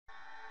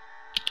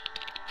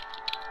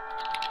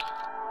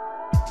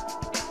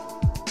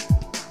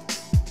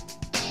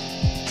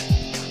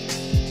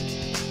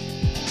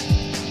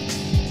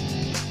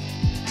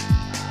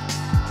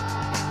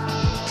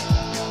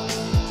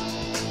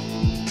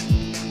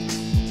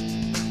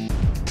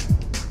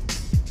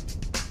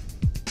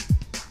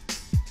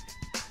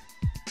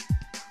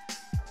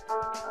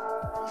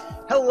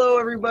Hello,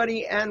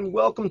 everybody, and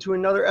welcome to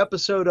another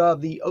episode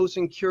of the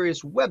OSINT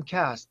Curious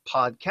Webcast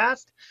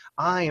podcast.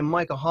 I am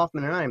Micah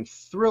Hoffman, and I am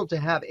thrilled to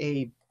have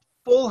a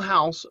full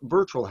house,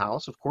 virtual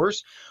house, of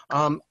course,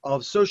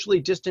 of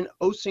socially distant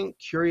OSINT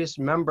Curious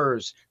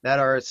members that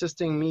are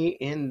assisting me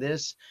in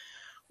this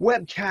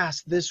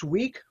webcast this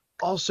week.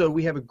 Also,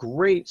 we have a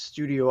great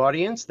studio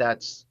audience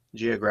that's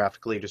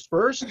geographically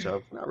dispersed,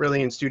 so not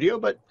really in studio,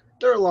 but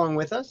they're along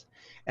with us.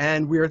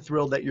 And we are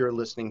thrilled that you're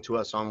listening to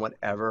us on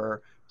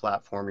whatever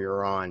platform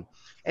you're on.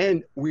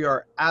 And we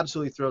are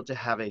absolutely thrilled to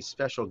have a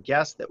special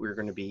guest that we're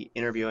going to be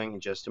interviewing in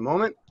just a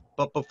moment.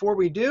 But before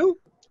we do,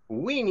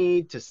 we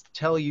need to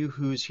tell you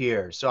who's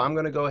here. So I'm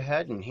going to go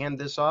ahead and hand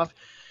this off.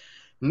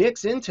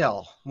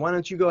 Nixintel, why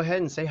don't you go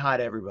ahead and say hi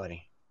to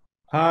everybody?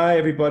 Hi,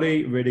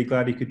 everybody. Really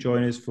glad you could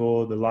join us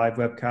for the live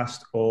webcast,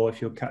 or if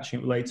you're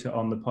catching it later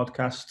on the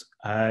podcast.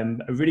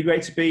 Really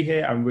great to be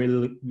here. I'm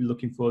really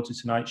looking forward to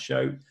tonight's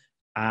show.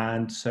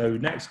 And so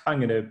next, I'm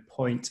going to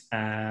point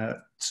at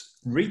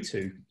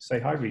Ritu. Say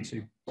hi,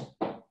 Ritu.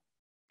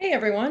 Hey,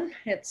 everyone.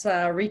 It's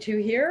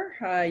Ritu here.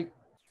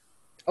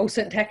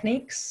 OSINT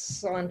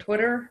Techniques on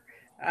Twitter.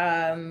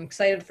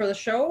 Excited for the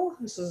show.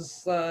 This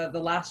is the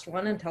last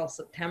one until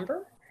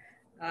September.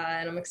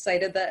 And I'm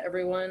excited that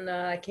everyone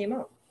came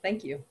out.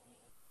 Thank you.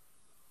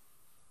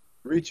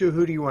 Ritu,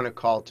 who do you want to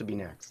call to be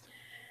next?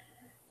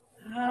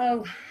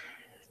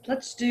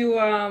 Let's do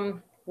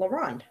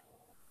Lorand.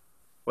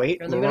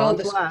 Wait, in the middle of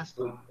this last.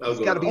 He's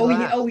got to be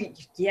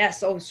last.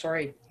 Yes. Oh,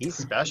 sorry. He's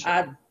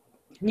special.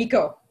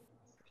 Nico.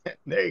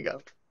 There you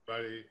go.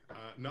 Buddy,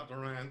 not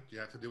Lorand. You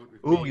have to do it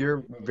with Ooh, me.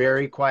 you're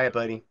very quiet,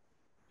 buddy.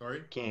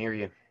 Sorry? Can't hear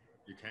you.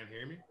 You can't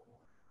hear me?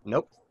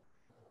 Nope.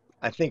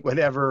 I think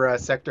whatever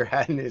Sector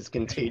had is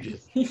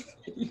contagious.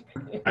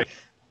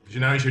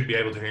 Now you should be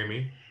able to hear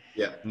me.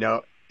 Yeah.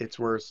 No, it's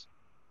worse.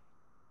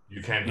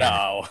 You can't hear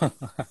me. No.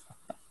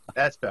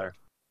 That's better.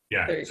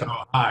 Yeah. So,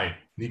 hi,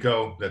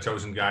 Nico, the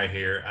chosen guy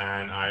here,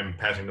 and I'm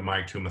passing the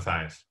mic to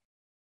Matthias.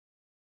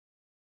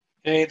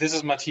 Hey, this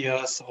is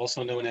Matthias,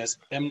 also known as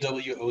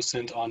MW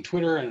OSINT on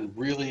Twitter, and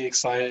really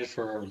excited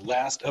for our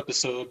last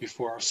episode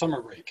before our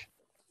summer break.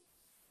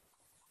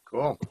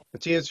 Cool.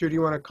 Matthias, who do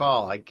you want to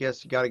call? I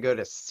guess you got to go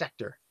to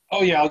Sector.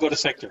 Oh, yeah, I'll go to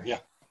Sector, yeah.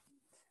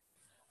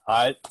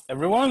 Hi,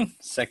 everyone.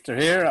 Sector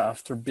here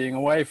after being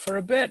away for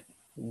a bit.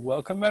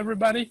 Welcome,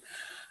 everybody.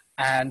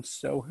 And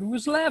so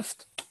who's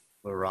left?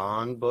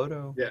 Lorand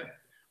Bodo. Yeah.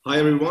 Hi,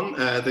 everyone.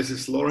 This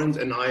is Lorand,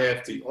 and I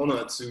have the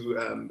honor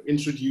to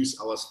introduce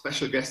our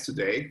special guest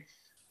today.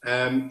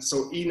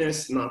 So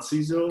Inês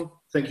Naricso,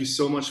 thank you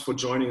so much for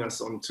joining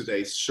us on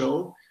today's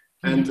show.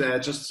 And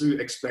just to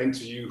explain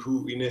to you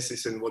who Inês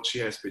is and what she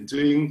has been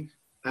doing,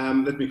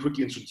 let me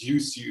quickly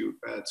introduce you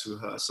to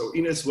her. So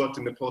Inês worked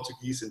in the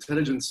Portuguese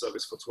Intelligence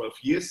Service for 12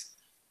 years.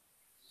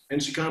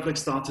 And she kind of like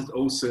started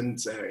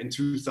OSINT in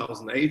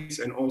 2008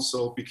 and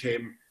also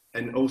became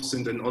an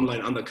OSINT and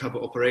online undercover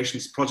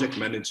operations project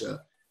manager.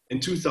 In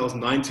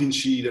 2019,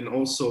 she then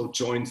also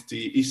joined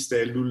the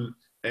Iscte Iul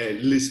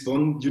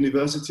Lisbon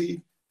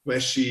University, where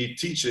she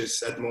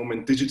teaches at the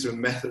moment digital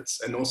methods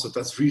and also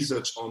does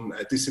research on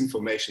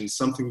disinformation,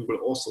 something we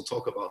will also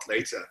talk about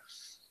later.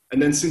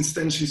 And then since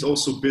then, she's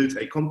also built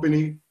a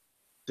company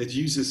that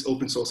uses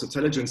open source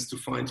intelligence to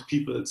find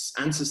people's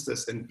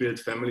ancestors and build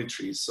family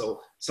trees.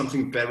 So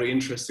something very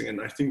interesting, and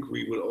I think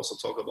we will also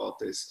talk about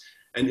this.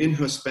 And in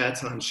her spare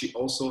time, she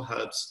also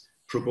helps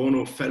pro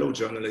bono fellow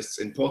journalists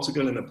in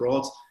Portugal and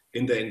abroad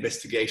in their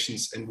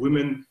investigations and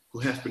women who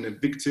have been a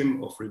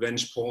victim of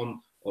revenge porn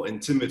or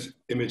intimate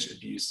image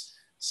abuse.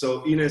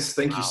 So Inês,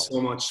 thank you so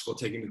much for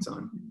taking the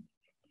time.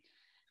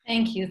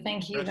 Thank you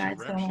guys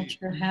so much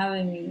for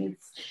having me.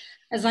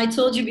 As I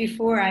told you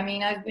before, I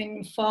mean, I've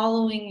been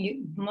following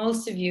you,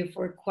 most of you,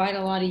 for quite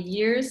a lot of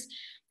years.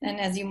 And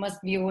as you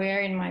must be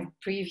aware, in my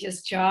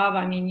previous job,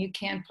 I mean, you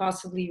can't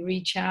possibly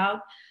reach out,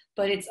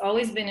 but it's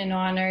always been an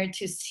honor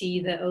to see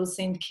the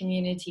OSINT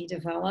community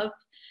develop.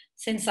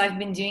 Since I've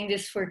been doing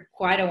this for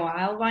quite a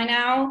while by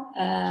now,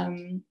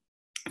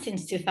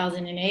 since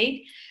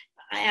 2008,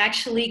 I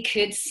actually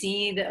could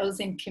see the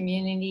OSINT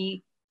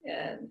community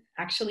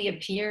actually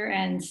appear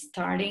and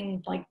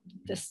starting like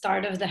the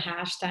start of the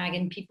hashtag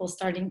and people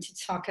starting to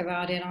talk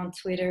about it on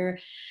Twitter.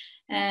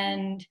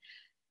 And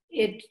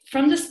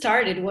from the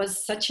start, it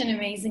was such an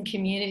amazing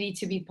community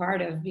to be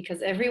part of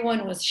because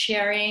everyone was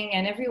sharing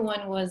and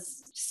everyone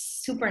was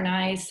super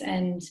nice.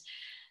 And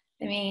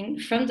I mean,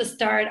 from the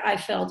start, I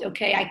felt,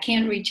 okay, I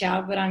can't reach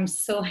out, but I'm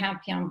so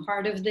happy I'm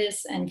part of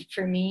this. And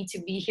for me to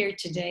be here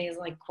today is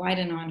like quite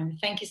an honor.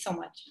 Thank you so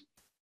much.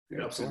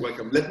 You're absolutely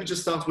welcome. Let me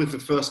just start with the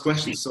first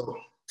question. So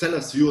tell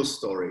us your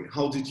story.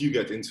 How did you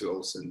get into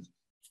OSINT?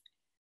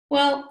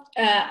 Well,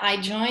 I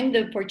joined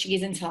the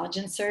Portuguese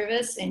Intelligence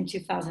Service in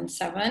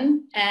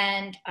 2007,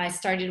 and I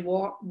started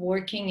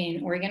working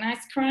in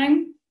organized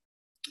crime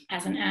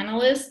as an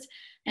analyst.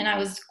 And I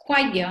was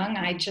quite young.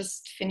 I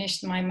just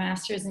finished my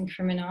master's in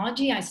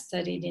criminology. I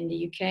studied in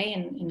the UK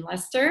in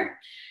Leicester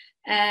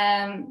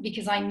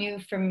because I knew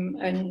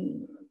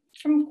from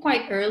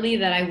quite early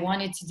that I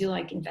wanted to do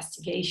like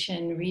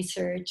investigation,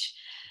 research.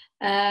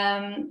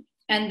 And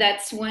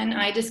that's when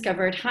I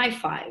discovered High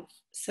Five.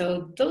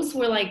 So those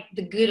were like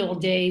the good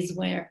old days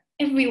where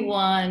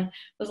everyone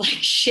was like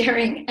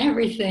sharing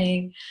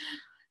everything.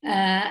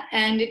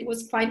 And it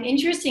was quite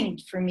interesting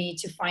for me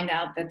to find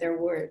out that there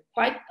were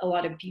quite a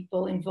lot of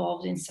people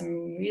involved in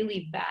some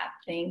really bad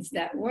things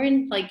that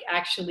weren't like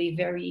actually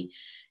very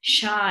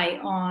shy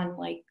on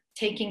like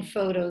taking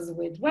photos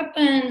with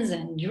weapons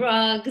and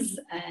drugs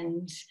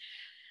and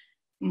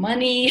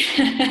money.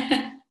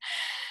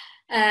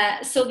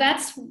 So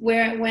that's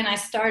when I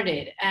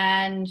started.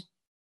 And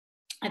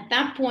at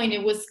that point,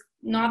 it was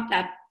not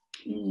that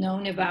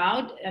known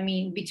about. I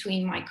mean,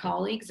 between my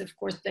colleagues, of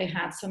course, they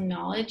had some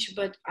knowledge,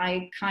 but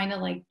I kind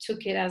of like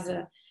took it as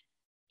a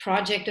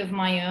project of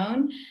my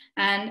own.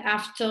 And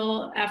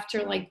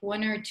after like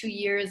 1 or 2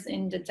 years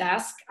in the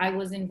desk, I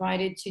was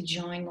invited to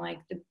join like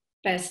the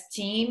best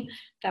team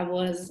that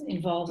was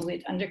involved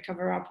with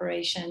undercover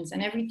operations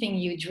and everything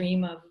you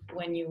dream of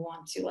when you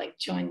want to like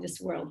join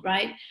this world,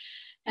 right?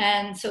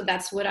 And so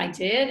that's what I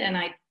did. And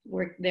I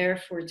worked there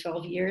for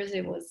 12 years.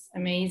 It was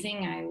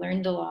amazing. I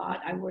learned a lot.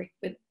 I worked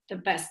with the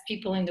best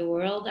people in the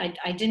world.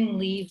 I didn't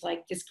leave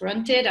like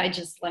disgruntled. I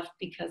just left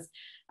because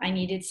I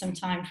needed some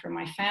time for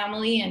my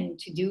family and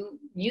to do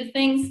new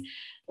things,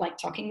 like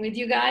talking with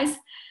you guys.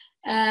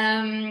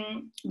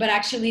 But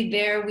actually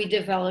there we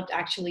developed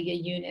actually a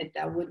unit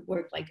that would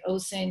work like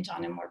OSINT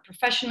on a more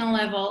professional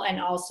level,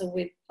 and also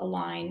with a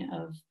line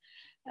of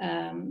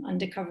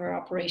undercover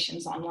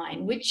operations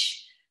online,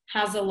 which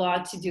has a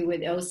lot to do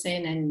with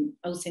OSINT, and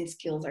OSINT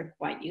skills are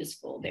quite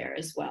useful there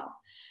as well.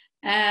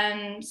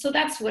 And so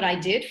that's what I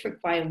did for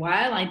quite a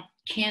while. I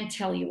can't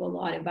tell you a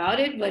lot about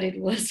it, but it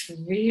was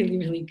really,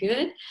 really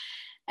good.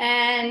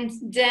 And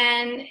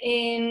then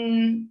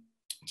in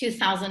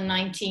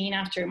 2019,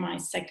 after my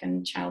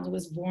second child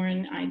was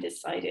born, I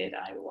decided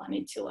I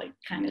wanted to like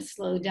kind of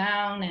slow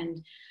down and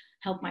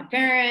help my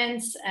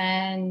parents.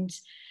 And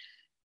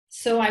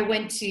so I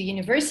went to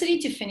university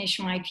to finish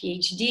my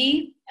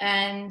PhD.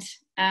 And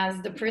as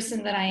the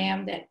person that I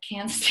am that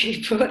can't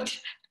stay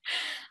put,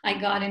 I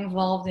got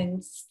involved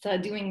in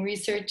doing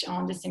research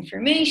on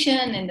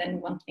disinformation, and then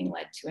one thing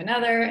led to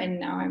another, and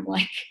now I'm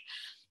like,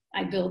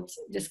 I built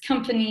this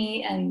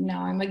company, and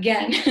now I'm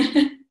again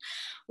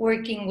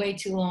working way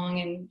too long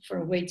and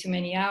for way too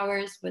many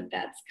hours, but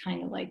that's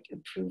kind of like a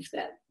proof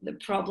that the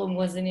problem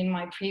wasn't in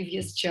my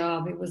previous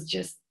job, it was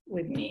just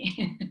with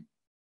me.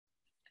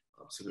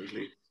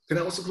 Absolutely. Can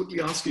I also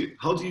quickly ask you,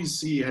 how do you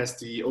see has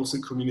the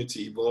OSINT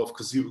community evolved?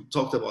 Because you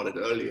talked about it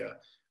earlier.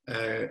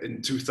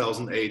 In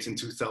 2008 and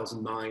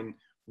 2009,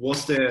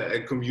 was there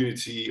a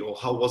community, or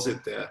how was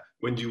it there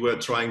when you were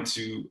trying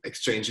to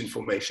exchange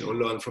information or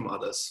learn from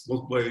others?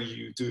 What were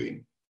you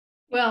doing?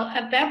 Well,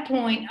 at that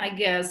point, I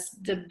guess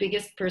the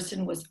biggest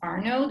person was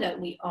Arno, that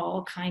we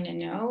all kind of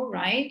know,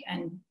 right?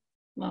 And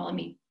well, I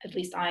mean, at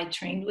least I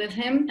trained with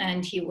him,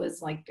 and he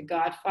was like the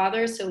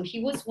godfather. So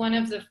he was one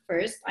of the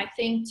first, I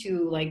think,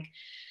 to like,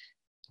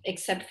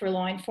 except for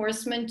law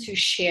enforcement, to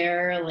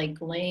share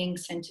like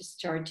links and to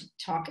start to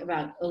talk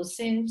about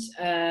OSINT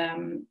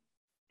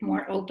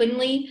more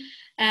openly.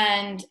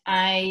 And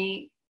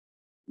I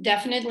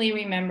definitely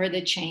remember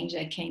the change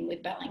that came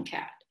with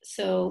Bellingcat.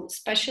 So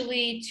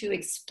especially to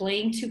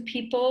explain to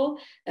people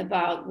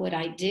about what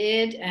I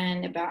did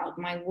and about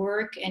my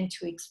work, and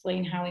to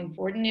explain how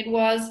important it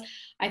was,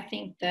 I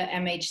think the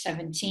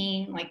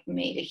MH17 like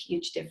made a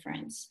huge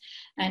difference.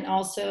 And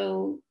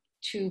also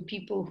to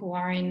people who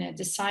are in a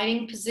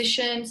deciding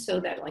position, so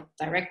that like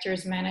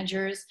directors,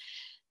 managers,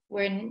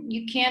 when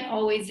you can't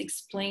always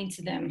explain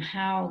to them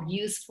how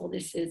useful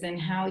this is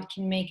and how it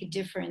can make a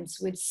difference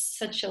with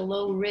such a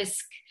low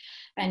risk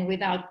and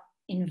without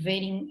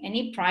invading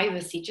any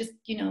privacy, just,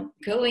 you know,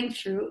 going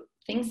through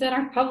things that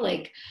are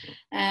public.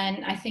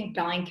 And I think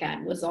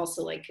Bellingcat was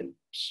also like a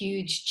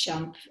huge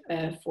jump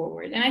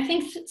forward. And I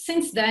think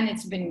since then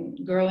it's been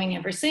growing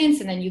ever since.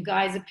 And then you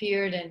guys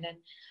appeared, and then,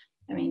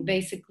 I mean,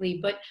 basically,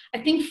 but I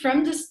think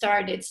from the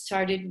start, it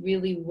started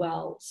really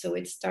well. So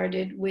it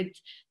started with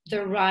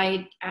the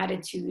right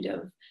attitude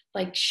of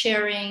like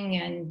sharing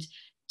and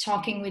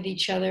talking with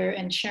each other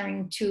and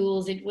sharing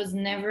tools. It was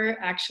never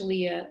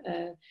actually a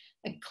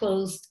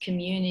closed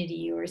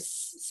community or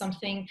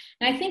something.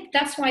 And I think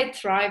that's why it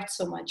thrived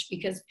so much,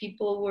 because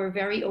people were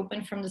very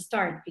open from the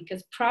start.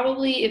 Because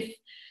probably if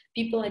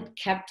people had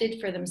kept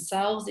it for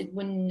themselves, it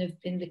wouldn't have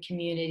been the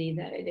community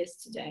that it is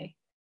today.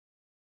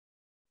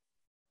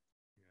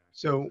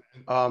 So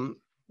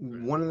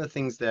one of the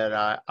things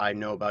that I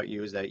know about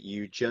you is that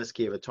you just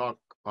gave a talk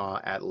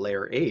at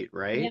Layer 8,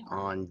 right? Yeah.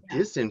 On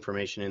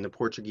disinformation in the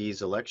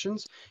Portuguese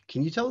elections.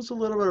 Can you tell us a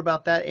little bit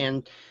about that?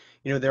 And,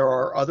 you know, there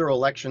are other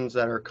elections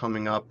that are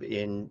coming up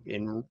in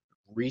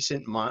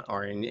recent month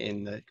or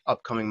in the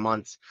upcoming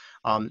months.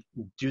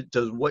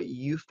 Does what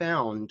you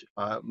found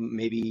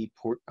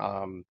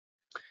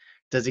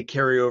does it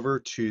carry over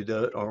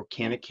to or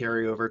can it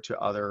carry over to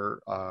other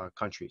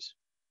countries?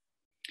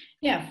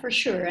 Yeah, for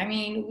sure. I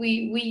mean,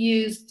 we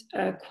used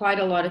quite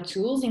a lot of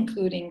tools,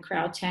 including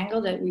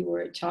CrowdTangle that we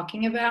were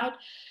talking about,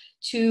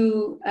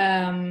 to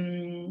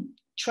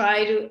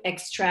try to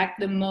extract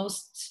the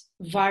most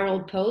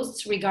viral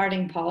posts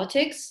regarding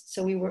politics.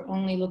 So we were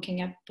only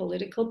looking at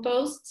political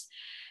posts.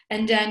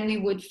 And then we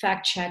would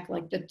fact check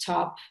like the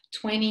top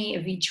 20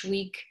 of each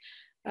week,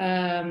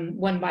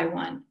 one by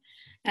one.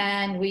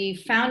 And we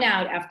found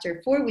out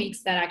after 4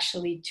 weeks that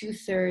actually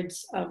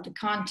 2/3 of the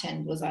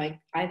content was like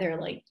either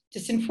like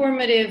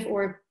disinformative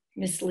or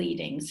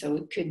misleading. So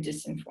it could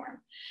disinform.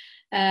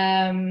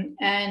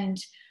 And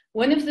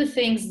one of the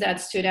things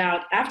that stood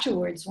out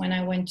afterwards when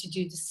I went to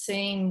do the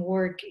same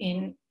work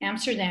in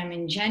Amsterdam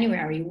in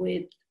January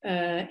with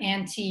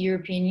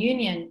anti-European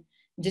Union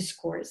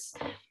discourse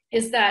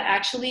is that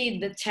actually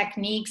the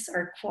techniques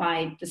are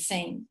quite the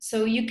same.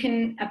 So you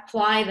can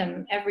apply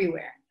them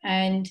everywhere.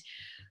 And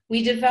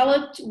we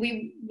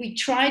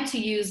tried to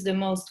use the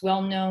most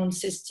well-known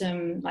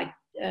system, like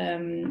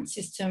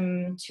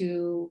system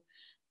to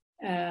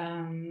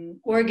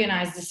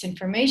organize this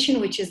information,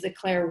 which is the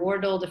Claire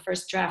Wardle, the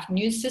first draft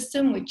news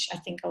system, which I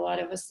think a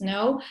lot of us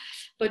know,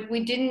 but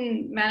we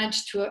didn't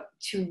manage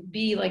to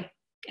be like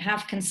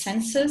have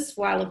consensus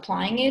while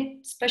applying it,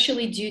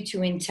 especially due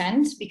to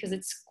intent, because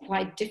it's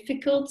quite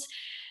difficult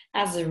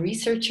as a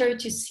researcher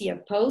to see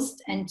a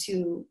post and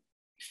to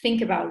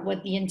think about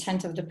what the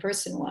intent of the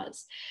person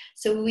was.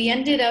 So we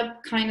ended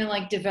up kind of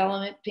like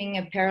developing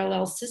a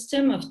parallel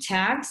system of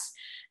tags,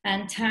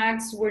 and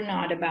tags were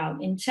not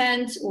about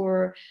intent,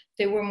 or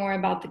they were more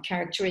about the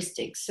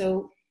characteristics.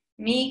 So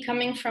me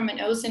coming from an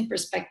OSINT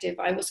perspective,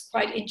 I was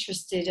quite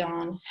interested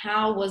on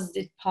how was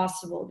it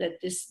possible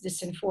that this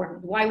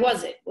disinformed? Why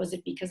was it? Was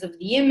it because of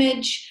the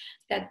image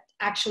that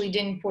actually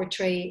didn't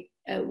portray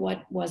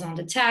what was on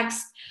the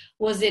text?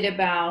 Was it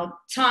about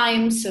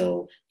time?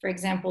 So, for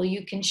example,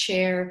 you can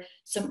share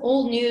some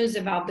old news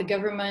about the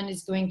government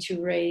is going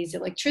to raise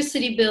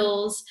electricity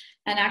bills,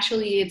 and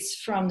actually it's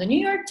from the New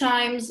York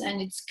Times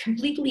and it's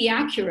completely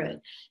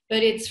accurate,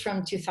 but it's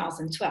from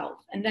 2012.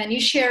 And then you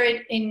share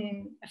it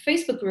in a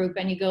Facebook group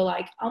and you go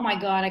like, oh my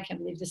God, I can't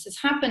believe this is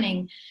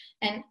happening.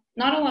 And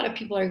not a lot of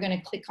people are going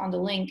to click on the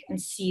link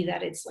and see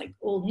that it's like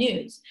old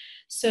news.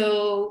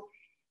 So,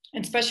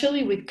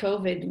 especially with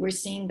COVID, we're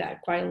seeing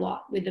that quite a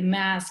lot with the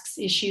masks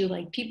issue,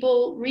 like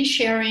people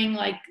resharing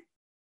like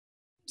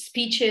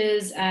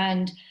speeches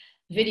and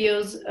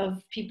videos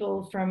of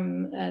people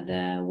from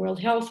the World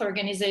Health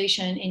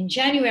Organization in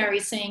January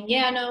saying,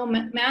 yeah, no,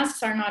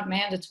 masks are not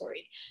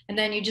mandatory. And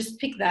then you just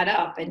pick that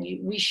up and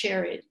you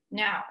reshare it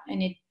now.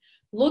 And it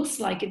looks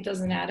like it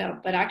doesn't add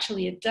up, but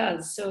actually it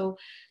does. So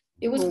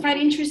it was quite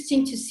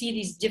interesting to see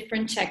these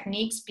different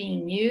techniques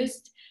being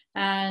used.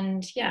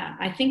 And yeah,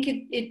 I think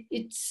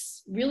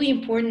it's really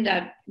important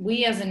that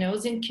we as an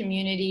OSINT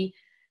community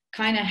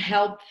kind of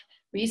help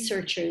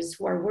researchers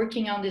who are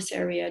working on this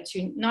area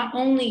to not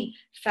only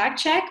fact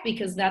check,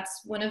 because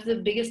that's one of the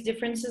biggest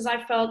differences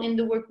I felt in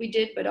the work we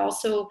did, but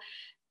also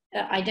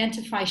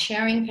identify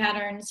sharing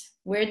patterns.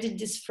 Where did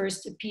this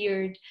first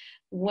appear?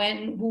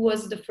 Who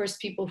was the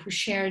first people who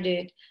shared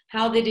it?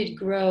 How did it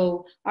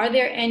grow? Are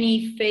there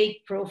any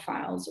fake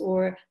profiles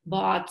or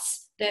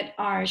bots that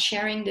are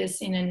sharing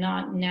this in a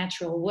not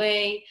natural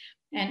way?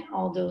 And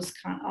all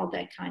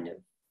that kind of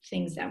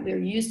things that we're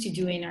used to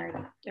doing in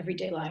our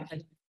everyday life.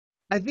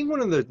 I think one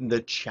of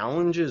the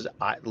challenges,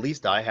 at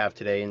least I have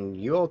today, and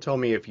you all tell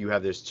me if you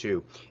have this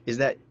too, is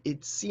that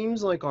it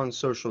seems like on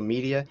social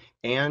media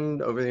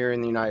and over here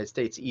in the United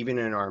States, even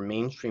in our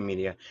mainstream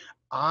media,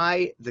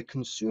 the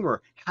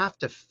consumer, have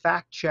to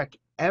fact check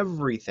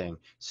everything.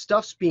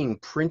 Stuff's being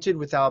printed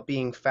without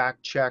being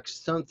fact checked.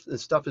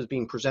 Stuff is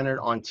being presented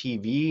on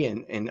TV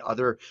and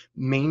other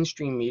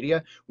mainstream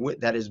media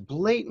that is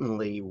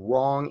blatantly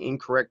wrong,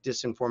 incorrect,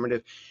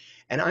 disinformative.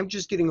 And I'm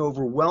just getting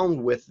overwhelmed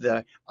with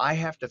I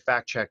have to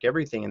fact check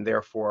everything, and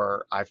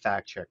therefore I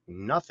fact check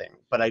nothing,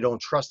 but I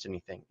don't trust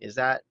anything. Is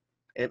that,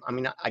 I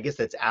mean, I guess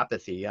that's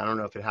apathy. I don't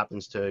know if it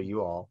happens to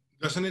you all.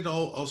 Doesn't it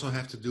all also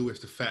have to do with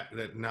the fact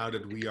that now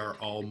that we are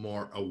all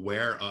more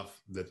aware of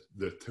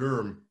the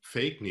term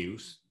fake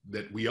news,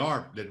 that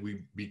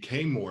we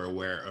became more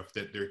aware of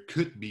that there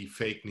could be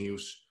fake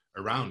news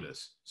around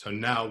us. So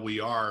now we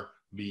are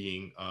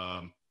being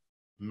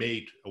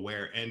made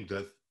aware and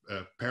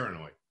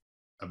paranoid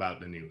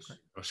about the news,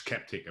 or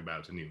skeptic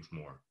about the news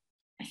more.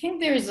 I think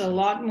there's a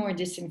lot more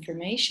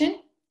disinformation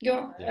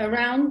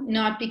around,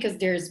 not because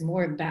there's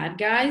more bad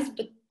guys,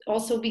 but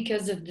also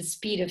because of the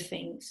speed of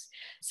things.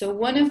 So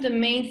one of the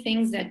main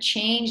things that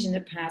changed in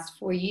the past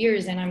 4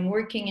 years, and I'm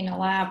working in a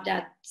lab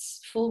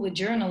that's full with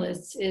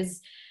journalists,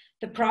 is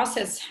the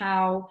process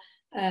how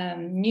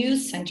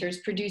news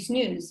centers produce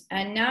news.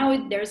 And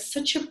now there's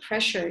such a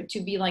pressure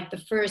to be like the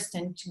first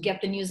and to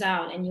get the news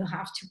out, and you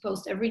have to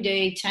post every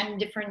day 10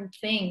 different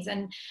things.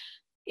 And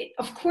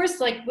of course,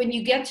 like when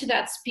you get to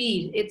that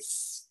speed,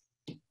 it's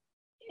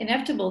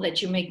inevitable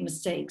that you make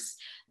mistakes.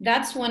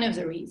 That's one of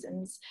the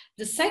reasons.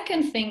 The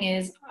second thing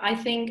is, I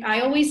think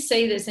I always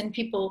say this, and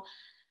people,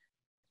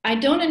 I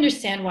don't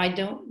understand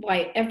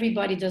why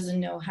everybody doesn't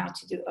know how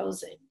to do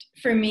OSINT.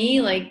 For me,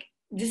 like,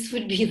 this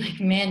would be like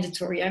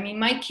mandatory. I mean,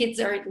 my kids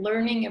are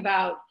learning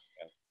about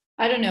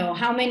I don't know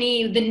how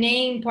many, the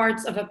name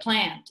parts of a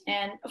plant.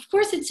 And of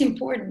course it's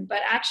important,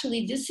 but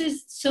actually this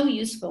is so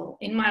useful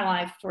in my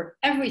life for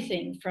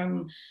everything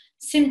from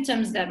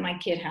symptoms that my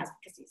kid has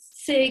because he's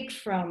sick,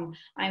 from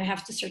I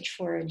have to search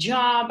for a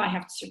job, I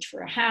have to search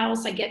for a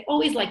house. I get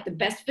always like the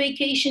best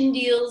vacation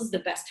deals, the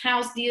best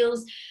house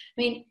deals.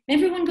 I mean,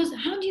 everyone goes,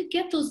 how do you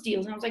get those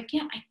deals? And I was like,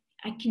 yeah,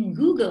 I can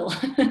Google.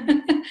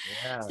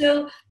 Yeah.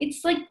 So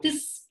it's like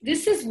this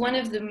is one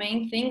of the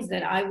main things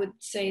that I would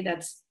say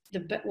that's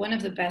one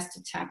of the best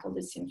to tackle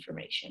this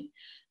information.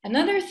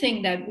 Another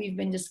thing that we've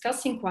been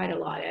discussing quite a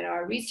lot at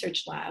our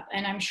research lab,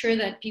 and I'm sure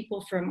that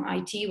people from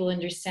IT will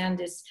understand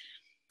this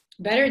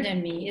better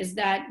than me, is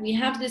that we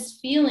have this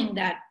feeling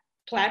that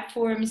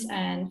platforms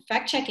and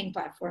fact-checking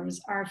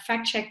platforms are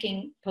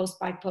fact-checking post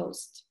by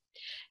post.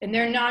 And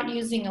they're not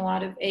using a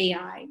lot of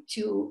AI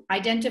to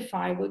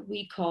identify what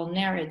we call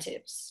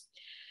narratives.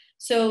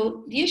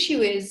 So the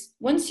issue is,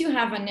 once you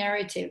have a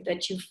narrative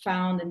that you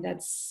found and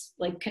that's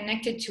like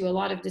connected to a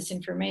lot of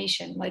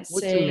disinformation, let's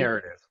say— What's a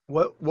narrative?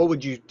 What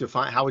would you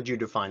define? How would you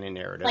define a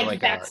narrative? Like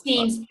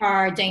vaccines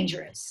are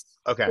dangerous.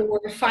 Okay. Or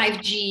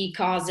 5G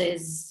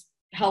causes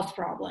health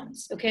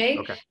problems. Okay.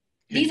 Okay.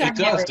 It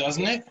does,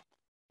 doesn't it?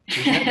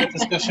 We've had that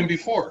discussion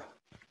before.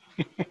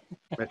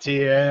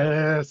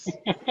 Matthias,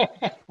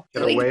 get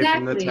away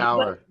from the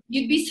tower. But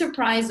you'd be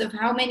surprised of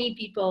how many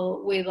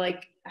people with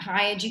like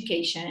high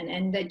education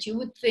and that you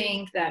would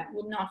think that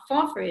would not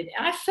fall for it.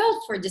 I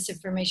felt for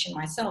disinformation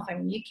myself. I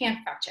mean, you can't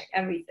fact check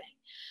everything.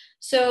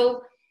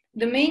 So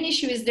the main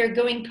issue is they're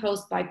going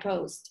post by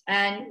post.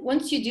 And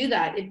once you do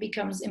that, it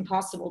becomes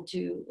impossible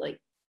to like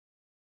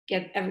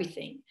get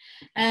everything.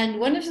 And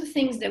one of the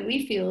things that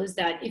we feel is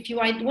that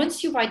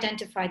once you've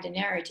identified the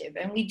narrative,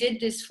 and we did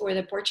this for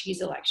the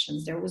Portuguese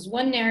elections, there was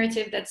one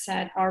narrative that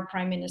said our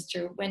prime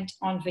minister went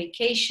on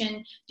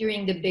vacation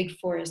during the big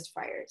forest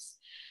fires.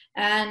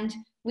 And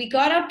we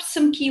got up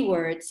some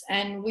keywords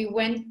and we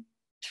went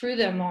through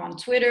them on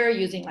Twitter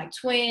using like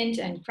Twint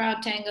and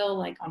CrowdTangle,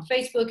 like on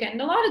Facebook, and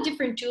a lot of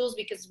different tools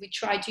because we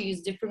tried to use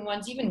different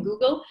ones, even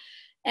Google.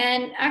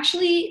 And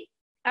actually,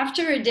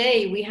 after a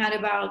day, we had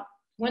about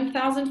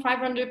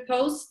 1,500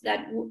 posts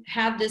that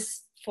had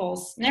this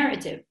false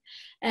narrative.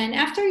 And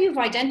after you've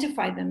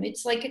identified them,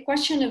 it's like a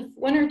question of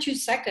 1 or 2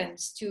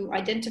 seconds to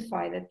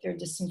identify that they're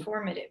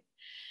disinformative.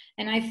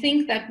 And I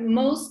think that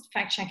most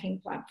fact-checking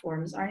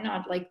platforms are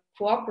not like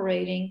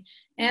cooperating,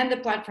 and the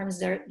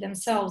platforms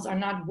themselves are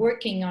not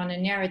working on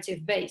a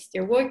narrative base.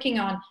 They're working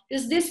on,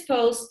 is this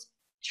post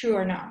true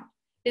or not?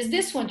 Is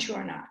this one true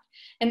or not?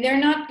 And they're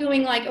not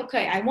going like,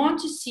 okay, I want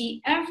to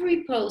see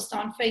every post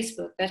on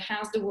Facebook that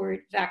has the word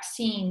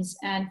vaccines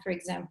and, for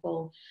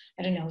example,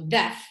 I don't know,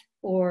 death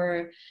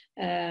or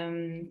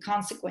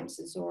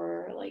consequences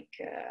or like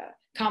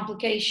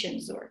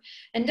complications,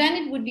 and then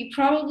it would be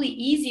probably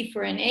easy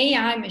for an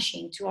AI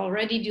machine to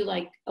already do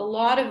like a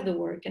lot of the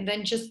work and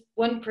then just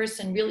one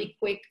person really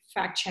quick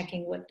fact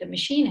checking what the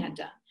machine had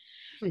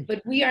done.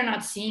 But we are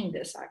not seeing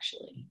this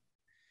actually.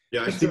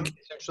 Yeah, I think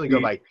essentially go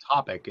by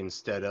topic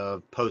instead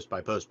of post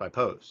by post by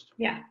post.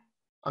 Yeah.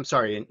 I'm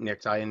sorry,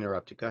 Nick, I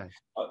interrupted. Go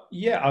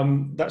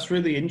ahead. That's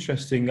really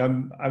interesting.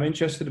 I'm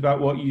interested about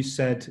what you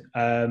said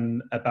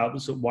about the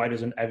sort of why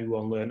doesn't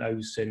everyone learn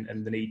OSINT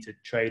and the need to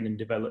train and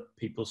develop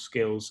people's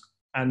skills.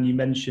 And you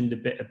mentioned a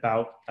bit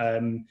about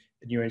in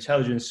your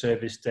intelligence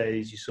service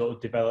days, you sort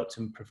of developed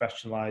and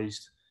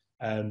professionalized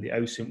the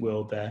OSINT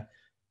world there.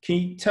 Can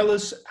you tell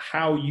us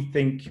how you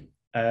think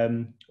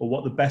or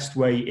what the best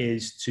way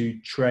is to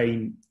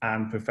train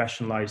and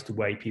professionalize the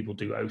way people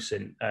do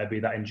OSINT,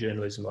 be that in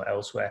journalism or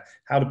elsewhere?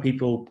 How do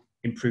people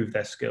improve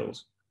their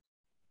skills?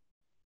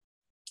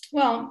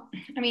 Well,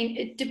 I mean,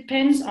 it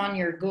depends on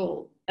your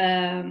goal.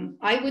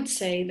 I would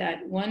say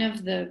that one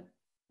of the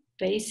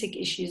basic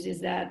issues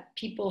is that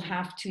people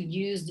have to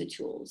use the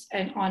tools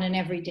and on an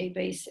everyday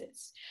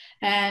basis.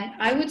 And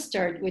I would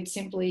start with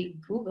simply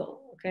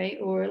Google. Okay,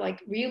 or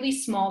like really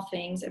small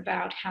things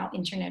about how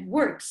internet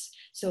works.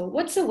 So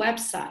what's a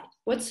website?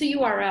 What's a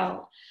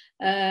URL?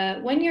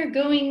 When you're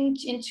going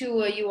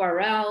into a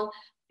URL,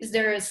 is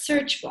there a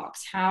search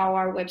box? How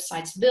are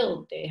websites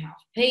built? They have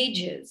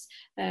pages.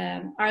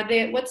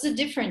 What's the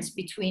difference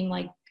between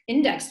like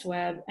indexed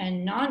web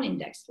and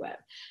non-indexed web?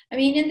 I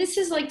mean, and this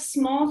is like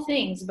small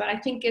things, but I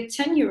think a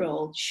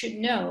 10-year-old should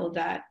know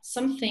that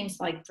some things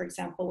like, for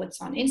example, what's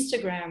on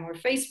Instagram or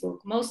Facebook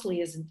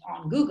mostly isn't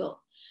on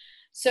Google.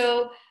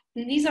 So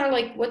these are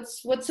like,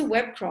 what's a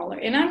web crawler?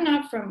 And I'm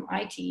not from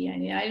IT. I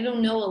mean, I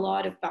don't know a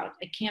lot about,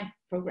 I can't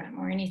program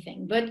or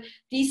anything, but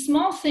these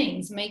small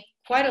things make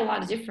quite a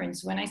lot of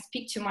difference when I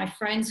speak to my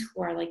friends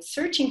who are like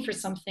searching for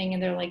something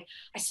and they're like,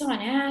 I saw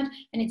an ad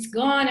and it's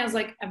gone. I was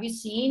like, have you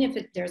seen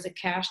if there's a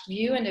cached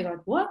view? And they're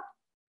like, what?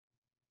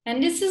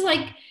 And this is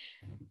like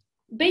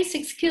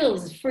basic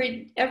skills for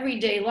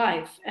everyday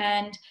life.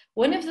 And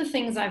one of the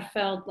things I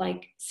felt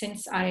like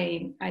since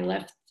I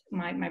left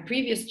my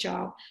previous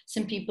job,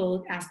 some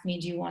people asked me,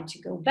 do you want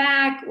to go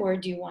back, or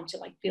do you want to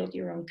like build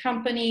your own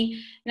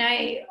company? And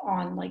I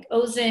on like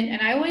OSINT,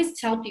 and I always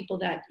tell people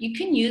that you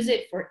can use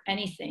it for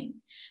anything.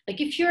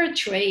 Like if you're a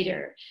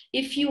trader,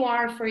 if you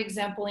are, for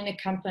example, in a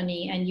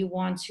company and you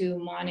want to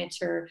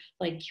monitor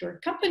like your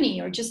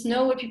company or just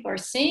know what people are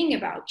saying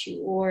about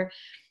you, or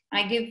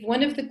I give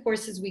one of the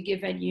courses we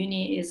give at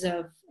uni is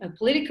of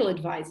political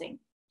advising.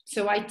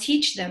 So I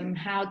teach them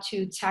how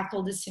to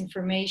tackle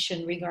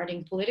disinformation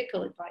regarding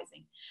political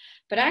advising.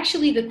 But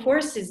actually the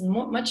course is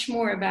much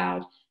more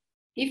about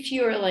if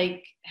you're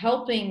like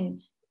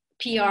helping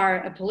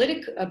PR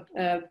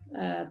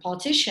a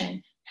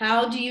politician,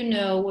 how do you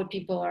know what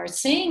people are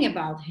saying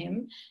about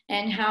him?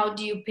 And how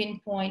do you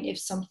pinpoint if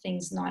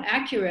something's not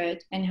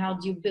accurate? And how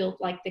do you build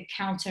like the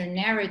counter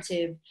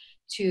narrative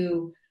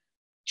to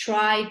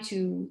try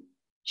to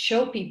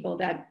show people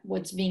that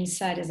what's being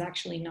said is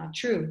actually not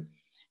true?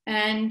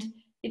 And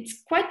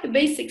it's quite the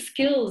basic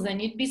skills,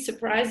 and you'd be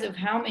surprised of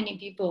how many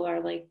people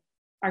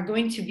are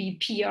going to be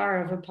PR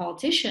of a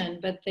politician,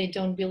 but they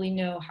don't really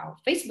know how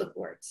Facebook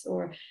works,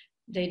 or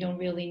they don't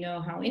really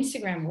know how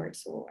Instagram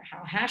works, or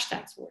how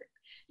hashtags work.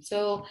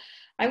 So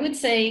I would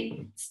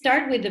say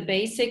start with the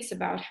basics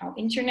about how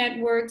internet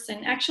works.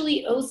 And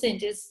actually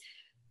OSINT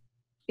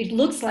it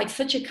looks like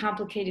such a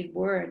complicated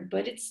word,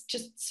 but it's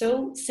just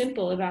so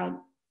simple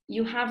about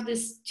you have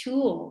this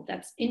tool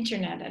that's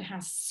internet that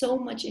has so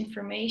much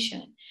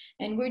information,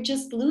 and we're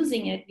just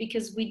losing it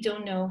because we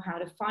don't know how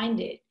to find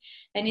it.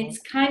 And it's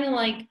kind of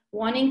like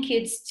wanting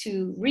kids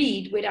to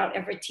read without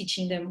ever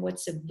teaching them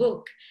what's a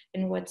book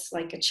and what's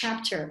like a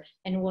chapter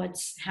and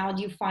how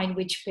do you find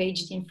which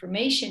page the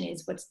information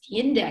is, what's the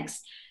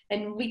index.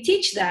 And we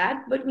teach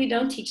that, but we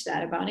don't teach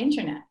that about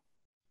internet.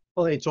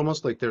 Well, it's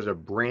almost like there's a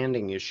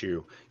branding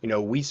issue. You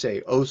know, we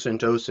say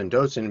OSINT, OSINT,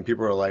 OSINT, and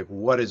people are like,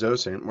 what is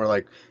OSINT? And we're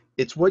like,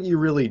 it's what you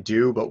really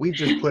do, but we've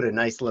just put a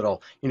nice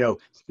little,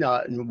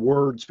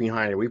 words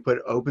behind it. We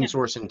put open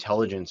source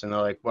intelligence, and they're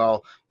like,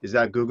 well, is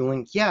that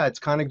Googling? Yeah, it's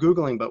kind of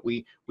Googling, but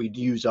we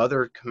use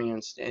other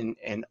commands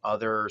and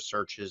other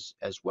searches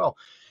as well.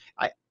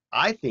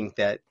 I think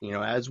that,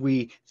 as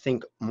we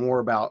think more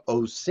about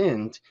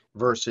OSINT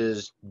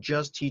versus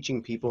just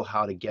teaching people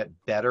how to get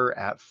better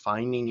at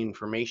finding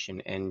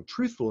information and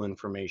truthful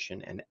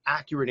information and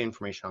accurate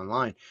information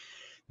online,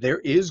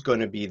 there is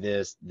going to be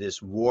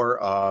this war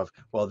of,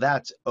 well,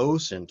 that's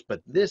OSINT,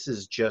 but this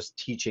is just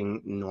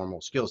teaching normal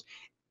skills.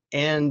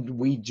 And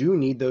we do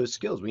need those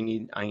skills. We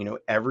need,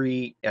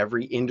 every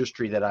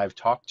industry that I've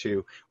talked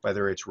to,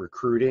 whether it's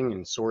recruiting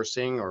and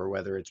sourcing, or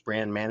whether it's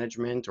brand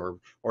management,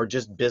 or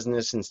just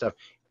business and stuff,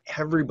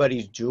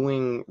 everybody's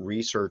doing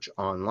research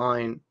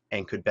online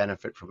and could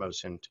benefit from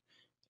OSINT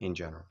in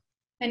general.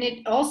 And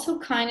it also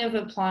kind of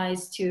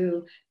applies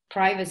to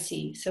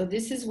privacy. So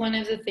this is one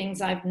of the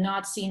things I've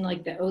not seen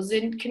like the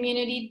OSINT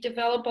community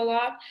develop a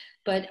lot,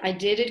 but I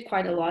did it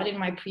quite a lot in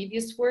my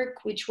previous work,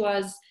 which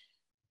was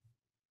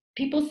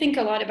people think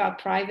a lot about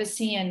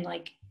privacy, and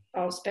like,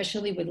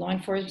 especially with law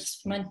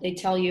enforcement, they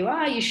tell you,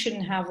 you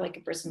shouldn't have like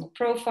a personal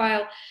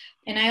profile.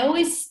 And I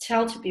always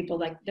tell to people,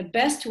 like, the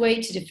best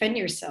way to defend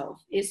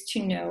yourself is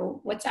to know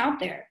what's out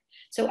there.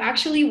 So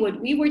actually what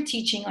we were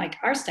teaching, like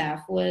our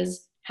staff,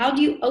 was how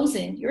do you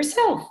OSINT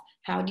yourself?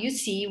 How do you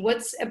see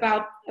what's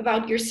about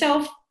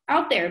yourself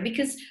out there?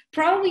 Because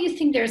probably you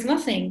think there's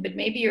nothing, but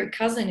maybe your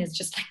cousin is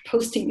just like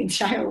posting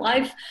entire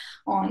life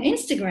on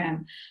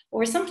Instagram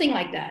or something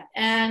like that.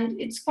 And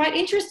it's quite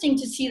interesting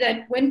to see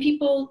that when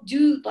people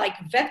do like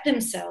vet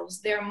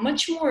themselves, they're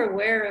much more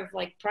aware of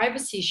like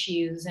privacy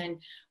issues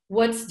and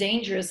what's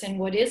dangerous and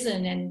what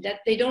isn't, and that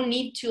they don't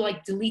need to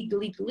like delete.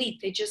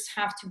 They just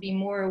have to be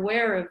more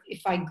aware of,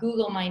 if I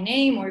Google my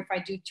name, or if I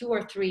do 2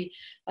 or 3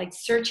 like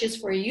searches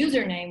for a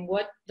username,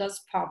 what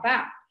does pop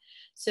out?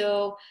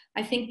 So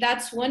I think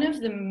that's one of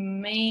the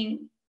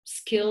main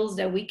skills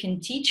that we can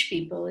teach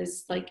people,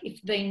 is like,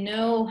 if they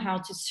know how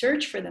to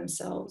search for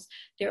themselves,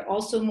 they're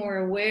also more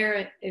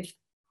aware if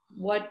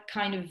what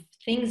kind of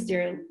things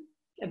they're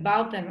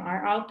about them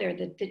are out there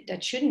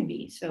that shouldn't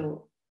be.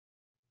 So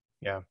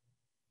yeah.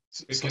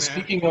 So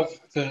speaking of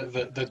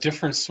the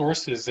different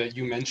sources that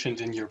you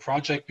mentioned in your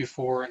project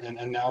before,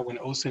 and now when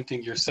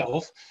OSINTing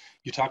yourself,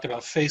 you talked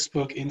about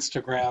Facebook,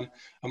 Instagram.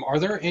 Are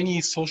there any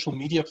social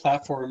media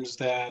platforms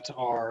that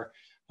are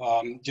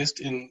just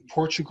in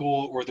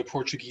Portugal or the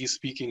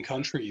Portuguese-speaking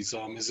countries?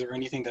 Is there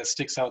anything that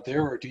sticks out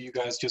there, or do you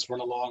guys just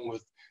run along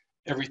with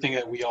everything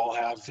that we all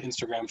have,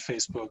 Instagram,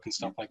 Facebook, and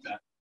stuff like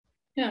that?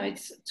 No,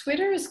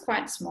 Twitter is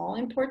quite small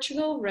in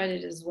Portugal,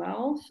 Reddit as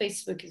well.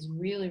 Facebook is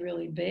really,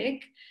 really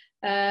big.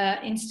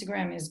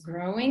 Instagram is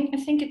growing.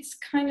 I think it's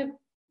kind of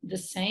the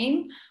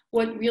same.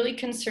 What really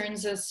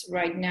concerns us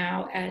right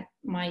now at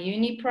my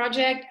uni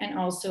project, and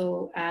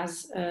also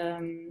as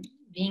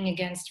being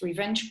against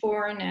revenge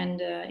porn and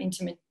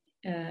intimate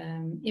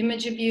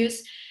image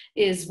abuse,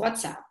 is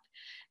WhatsApp.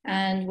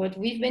 And what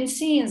we've been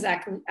seeing is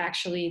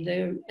actually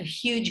a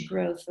huge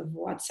growth of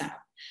WhatsApp.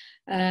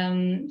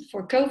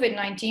 For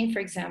COVID-19, for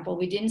example,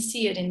 we didn't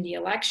see it in the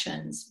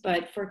elections,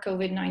 but for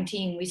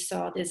COVID-19, we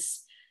saw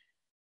this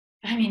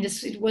I mean,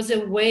 it was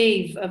a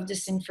wave of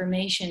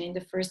disinformation in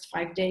the first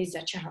 5 days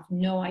that you have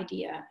no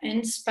idea,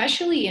 and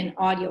especially in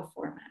audio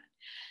format.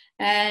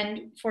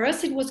 And for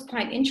us, it was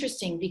quite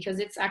interesting because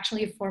it's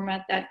actually a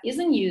format that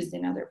isn't used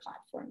in other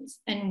platforms.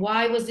 And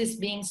why was this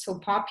being so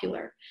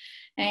popular?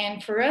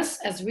 And for us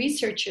as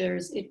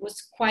researchers, it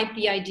was quite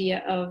the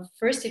idea of,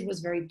 first, it was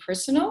very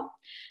personal.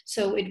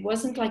 So it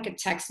wasn't like a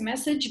text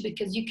message,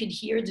 because you could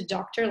hear the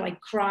doctor like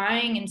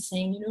crying and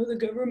saying, you know, the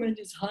government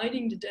is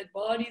hiding the dead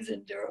bodies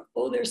and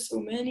there's so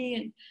many.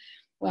 And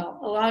well,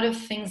 a lot of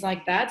things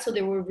like that. So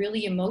they were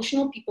really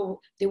emotional.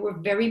 People, they were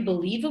very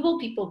believable.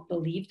 People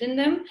believed in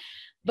them.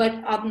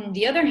 But on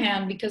the other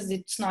hand, because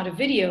it's not a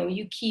video,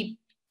 you keep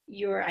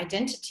your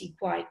identity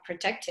quite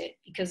protected,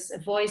 because a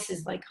voice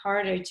is like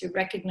harder to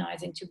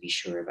recognize and to be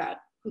sure about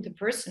who the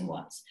person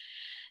was.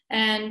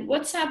 And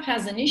WhatsApp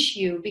has an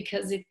issue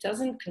because it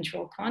doesn't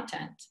control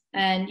content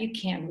and you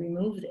can't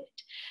remove it.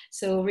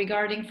 So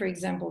regarding, for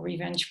example,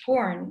 revenge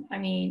porn, I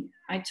mean,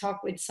 I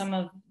talk with some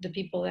of the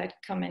people that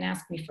come and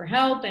ask me for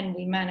help, and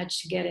we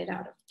manage to get it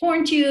out of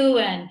PornTube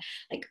and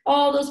like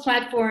all those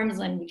platforms,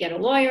 and we get a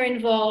lawyer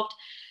involved.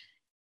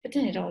 But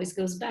then it always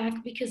goes back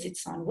because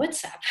it's on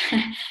WhatsApp.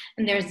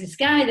 And there's this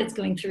guy that's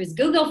going through his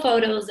Google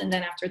photos, and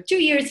then after 2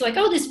 years, like,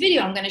 oh, this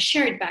video, I'm going to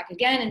share it back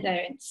again, and then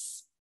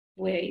it's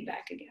way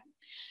back again.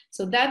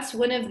 So that's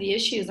one of the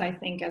issues I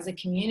think as a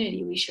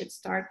community we should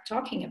start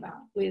talking about,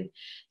 with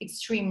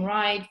extreme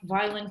right,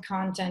 violent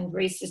content,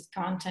 racist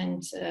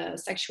content,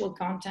 sexual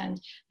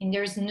content. I mean,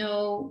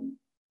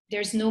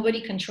 there's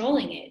nobody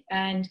controlling it.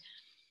 And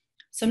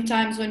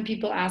sometimes when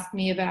people ask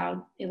me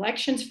about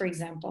elections, for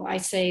example, I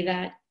say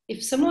that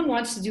if someone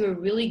wants to do a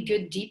really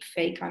good deep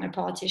fake on a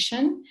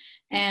politician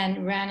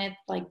and ran it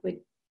like with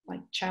like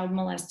child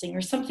molesting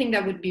or something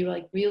that would be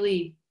like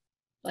really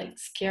like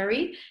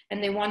scary,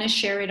 and they want to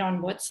share it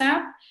on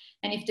WhatsApp,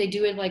 and if they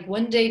do it like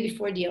one day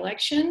before the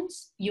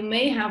elections, you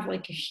may have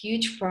like a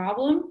huge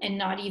problem and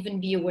not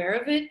even be aware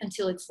of it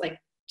until it's like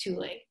too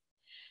late.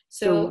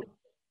 So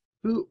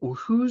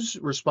whose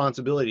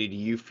responsibility do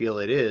you feel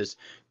it is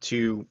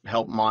to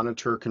help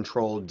monitor,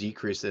 control,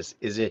 decrease this?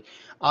 Is it,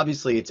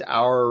 obviously it's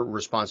our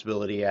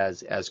responsibility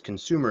as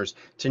consumers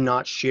to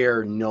not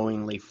share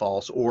knowingly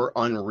false or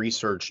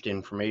unresearched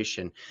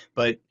information,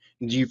 but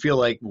do you feel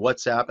like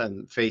WhatsApp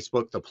and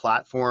Facebook, the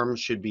platform,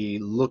 should be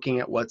looking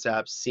at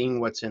WhatsApp, seeing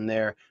what's in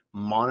there,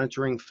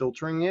 monitoring,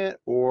 filtering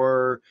it,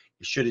 or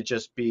should it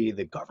just be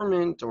the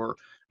government? Or,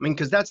 I mean,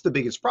 because that's the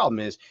biggest problem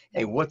is,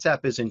 hey,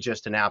 WhatsApp isn't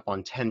just an app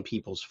on 10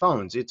 people's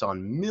phones, it's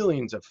on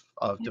millions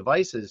of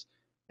devices.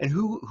 And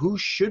who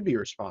should be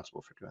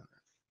responsible for doing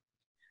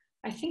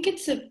that? I think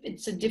it's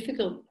a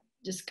difficult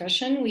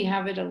discussion. We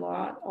have it a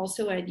lot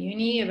also at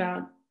uni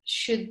about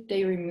should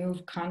they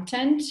remove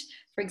content,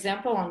 for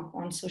example,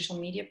 on social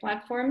media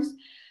platforms.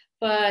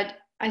 But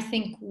I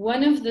think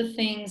one of the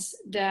things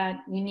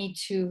that we need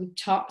to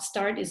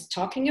start is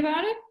talking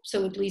about it.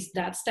 So at least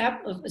that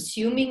step of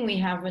assuming we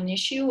have an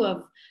issue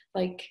of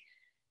like,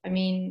 I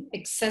mean,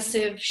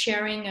 excessive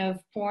sharing of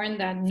porn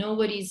that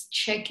nobody's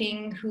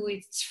checking who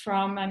it's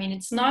from. I mean,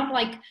 it's not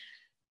like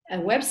a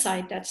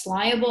website that's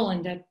liable,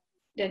 and that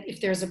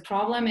if there's a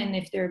problem and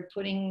if they're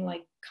putting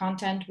like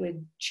content with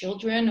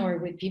children or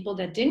with people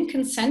that didn't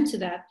consent to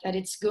that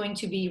it's going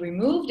to be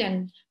removed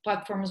and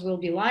platforms will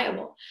be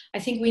liable. I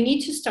think we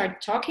need to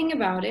start talking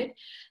about it.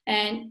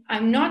 And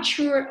I'm not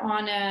sure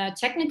on a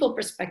technical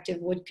perspective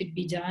what could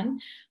be done,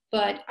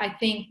 but I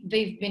think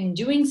they've been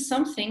doing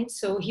something.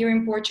 So here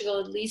in Portugal,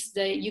 at least,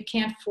 you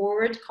can't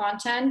forward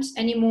content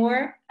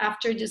anymore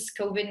after this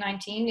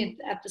COVID-19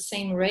 at the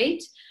same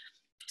rate.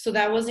 So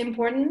that was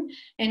important.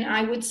 And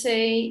I would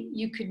say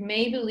you could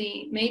maybe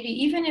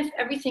even if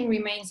everything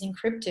remains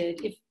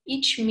encrypted, if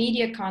each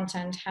media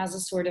content has a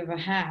sort of a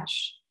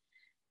hash,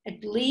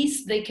 at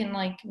least they can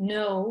like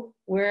know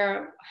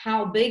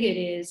how big it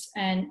is,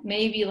 and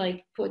maybe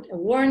like put a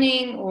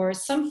warning or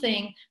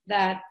something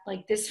that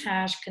like this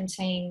hash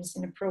contains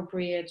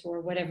inappropriate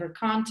or whatever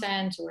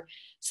content or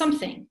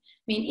something.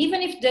 I mean,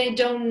 even if they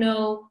don't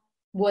know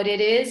what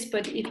it is,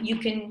 but if you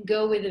can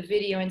go with a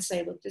video and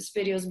say, look, this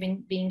video has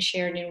been being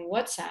shared in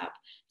WhatsApp,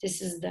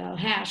 this is the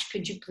hash,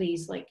 could you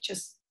please like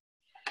just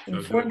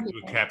inform do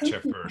a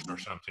captcha first or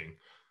something.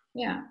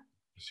 Yeah.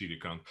 See the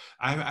content.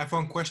 I have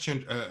one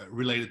question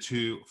related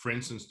to, for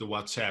instance, the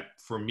WhatsApp,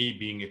 for me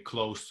being a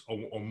closed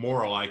or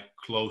more like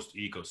closed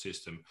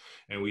ecosystem.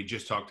 And we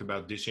just talked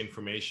about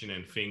disinformation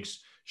and things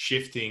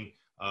shifting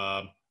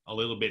a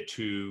little bit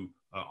to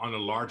on a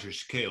larger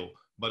scale,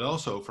 but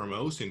also from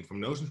OSINT's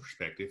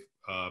perspective,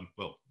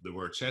 well, the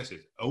word says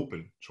it,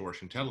 open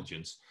source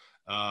intelligence.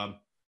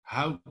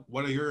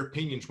 What are your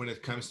opinions when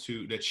it comes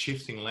to that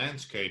shifting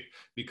landscape?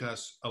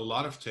 Because a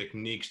lot of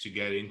techniques to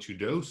get into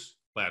those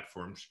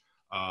platforms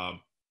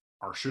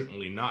are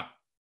certainly not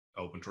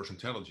open source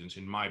intelligence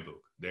in my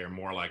book. They're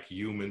more like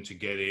human to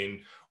get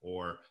in,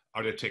 or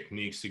other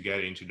techniques to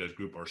get into that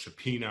group, or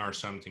subpoena or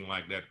something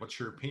like that. What's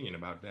your opinion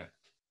about that?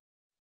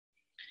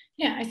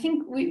 Yeah, I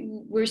think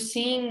we're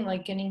seeing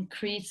like an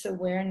increased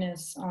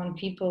awareness on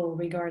people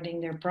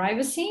regarding their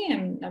privacy.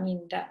 And I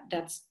mean,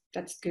 that's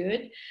that's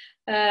good.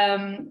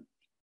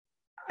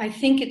 I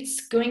think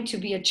it's going to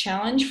be a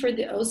challenge for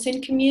the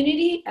OSINT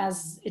community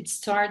as it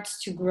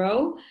starts to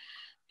grow.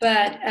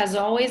 But as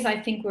always, I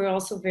think we're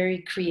also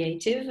very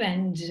creative,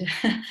 and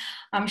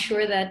I'm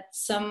sure that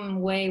some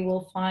way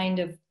we'll find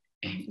of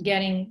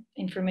getting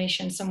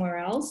information somewhere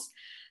else.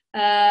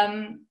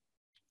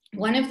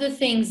 One of the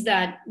things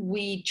that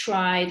we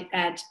tried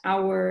at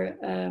our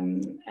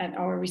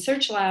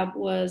research lab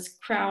was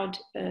crowd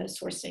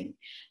sourcing.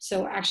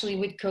 So actually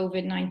with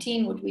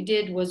COVID-19, what we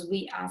did was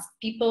we asked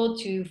people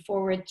to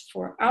forward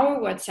for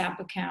our WhatsApp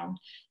account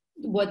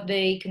what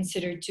they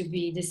considered to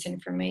be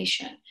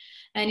disinformation.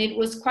 And it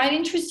was quite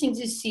interesting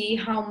to see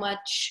how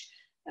much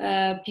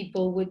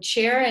people would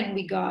share, and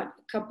we got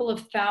a couple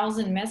of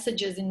thousand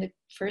messages in the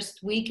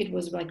first week. It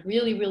was like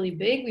really, really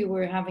big. We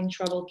were having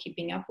trouble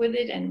keeping up with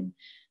it and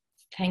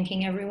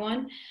thanking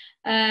everyone.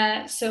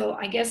 So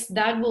I guess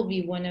that will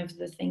be one of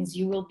the things.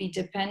 You will be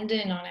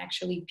dependent on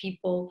actually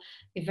people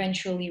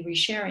eventually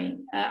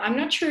resharing. I'm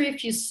not sure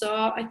if you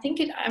saw,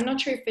 I'm not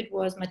sure if it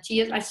was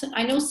Matthias.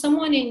 I know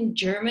someone in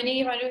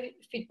Germany, I don't know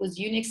if it was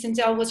you,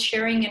 Nixintel, was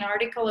sharing an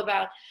article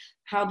about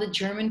how the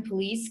German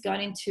police got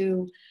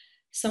into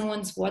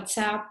someone's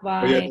WhatsApp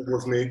by... Oh, yeah, it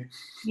was me.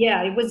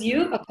 Yeah, it was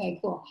you? Okay,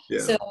 cool. Yeah.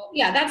 So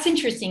yeah, that's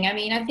interesting. I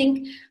mean, I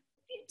think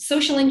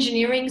social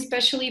engineering,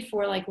 especially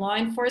for like law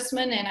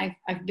enforcement, and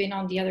I've been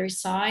on the other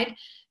side,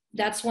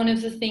 that's one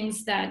of the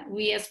things that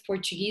we as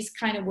Portuguese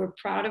kind of were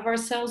proud of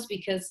ourselves,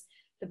 because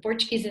the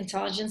Portuguese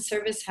Intelligence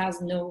Service has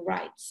no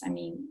rights. I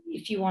mean,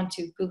 if you want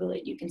to Google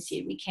it, you can see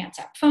it. We can't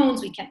tap phones,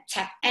 we can't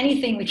tap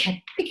anything, we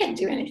can't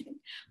do anything.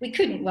 We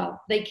couldn't,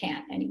 well, they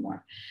can't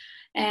anymore.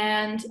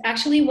 And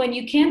actually, when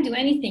you can't do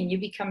anything, you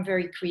become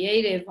very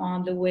creative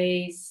on the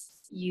ways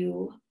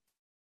you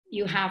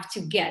have to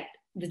get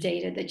the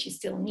data that you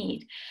still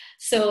need.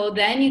 So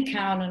then you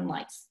count on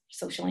like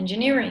social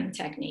engineering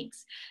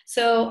techniques.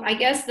 So I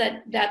guess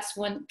that's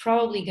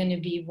probably going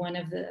to be one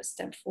of the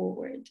step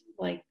forward,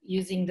 like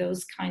using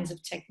those kinds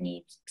of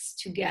techniques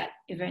to get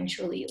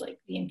eventually like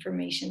the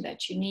information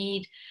that you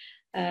need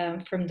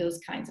from those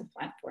kinds of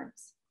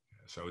platforms.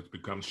 So it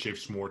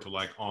shifts more to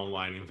like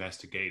online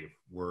investigative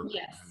work,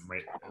 yes,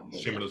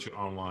 similar to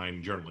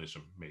online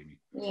journalism, maybe.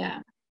 Yeah,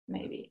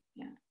 maybe,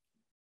 yeah.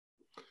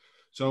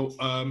 So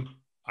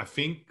I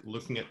think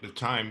looking at the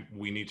time,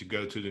 we need to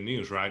go to the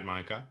news, right,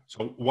 Micah?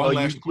 So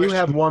you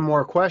have one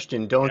more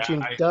question, don't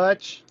you,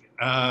 Dutch?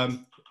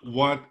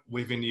 What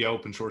within the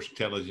open source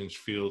intelligence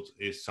field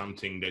is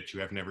something that you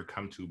have never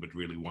come to but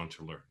really want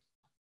to learn?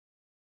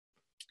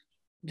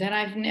 That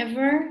I've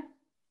never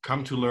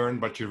come to learn,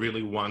 but you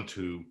really want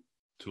to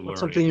learn.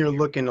 What's something you're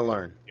looking to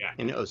learn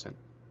in OSINT?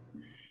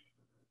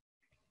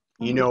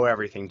 You know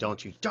everything,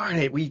 don't you? Darn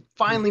it, we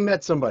finally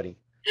met somebody.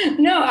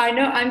 No, I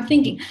know, I'm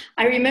thinking.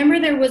 I remember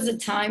there was a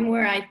time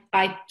where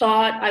I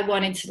thought I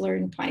wanted to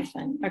learn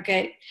Python,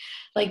 okay?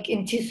 Like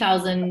in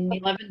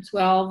 2011,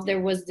 12, there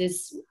was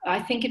this, I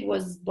think it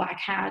was Black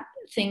Hat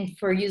thing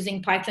for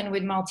using Python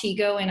with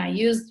Maltego, and I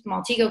used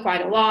Maltego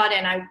quite a lot,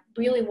 and I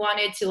really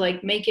wanted to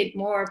like make it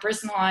more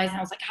personalized, and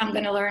I was like, I'm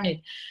gonna learn it.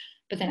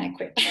 But then I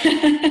quit.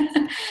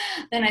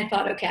 Then I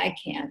thought, okay, I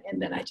can't. And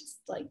then I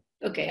just like,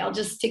 okay, I'll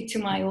just stick to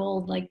my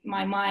old, like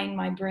my mind,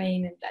 my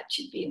brain, and that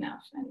should be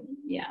enough. And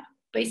yeah,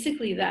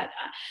 basically that.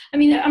 I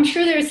mean, I'm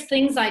sure there's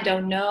things I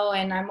don't know,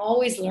 and I'm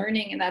always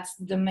learning. And that's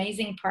the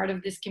amazing part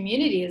of this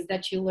community, is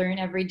that you learn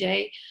every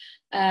day.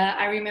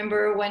 I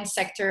remember when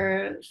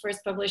Sector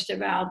first published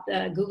about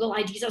Google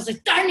IDs, I was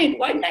like, darn it,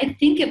 why didn't I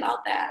think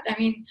about that? I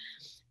mean,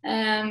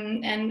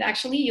 and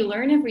actually you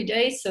learn every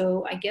day.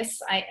 So I guess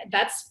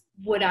that's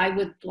what I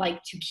would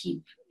like to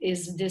keep,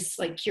 is this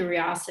like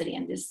curiosity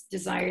and this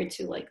desire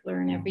to like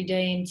learn every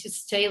day and to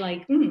stay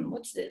like,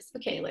 what's this?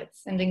 Okay,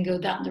 and then go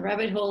down the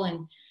rabbit hole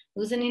and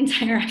lose an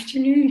entire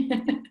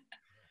afternoon.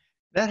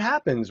 That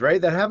happens,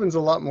 right? That happens a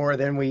lot more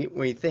than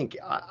we think.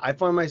 I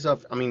find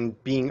myself, I mean,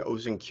 being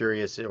OSINT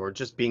curious, or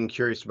just being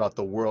curious about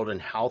the world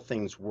and how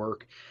things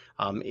work,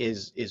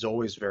 is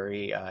always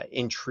very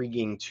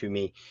intriguing to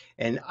me.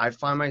 And I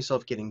find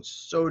myself getting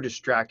so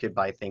distracted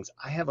by things.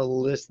 I have a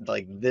list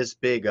like this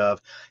big of,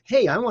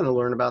 hey, I want to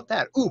learn about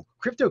that. Ooh,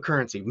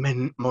 cryptocurrency,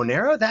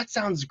 Monero, that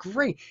sounds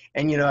great.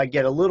 And, I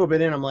get a little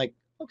bit in, I'm like,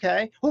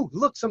 okay, oh,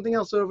 look, something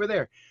else over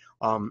there.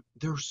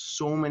 There's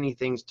so many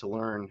things to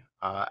learn.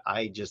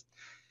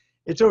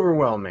 It's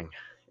overwhelming.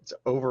 It's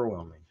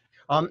overwhelming.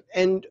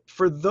 And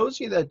for those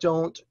of you that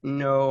don't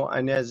know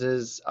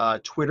Inez's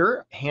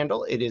Twitter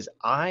handle, it is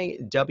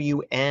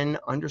IWN_LX.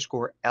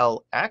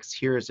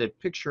 Here is a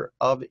picture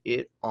of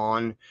it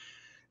on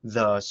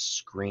the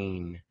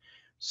screen.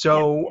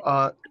 So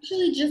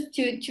actually, just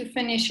to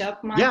finish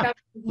up, Micah,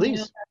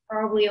 please.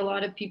 Probably a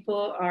lot of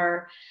people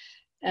are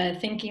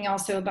thinking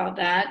also about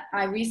that.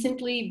 I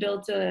recently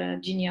built a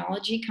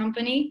genealogy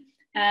company,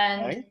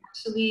 and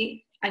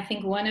actually I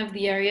think one of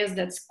the areas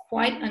that's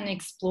quite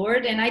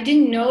unexplored, and I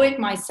didn't know it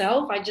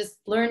myself, I just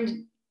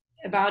learned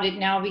about it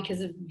now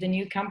because of the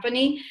new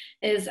company,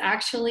 is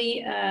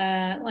actually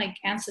like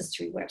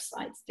ancestry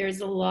websites.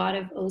 There's a lot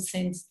of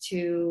OSINTs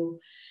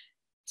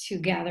to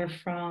gather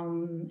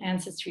from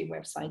ancestry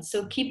websites.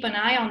 So keep an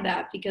eye on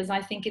that, because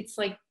I think it's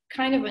like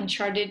kind of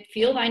uncharted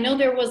field. I know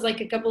there was like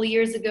a couple of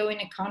years ago in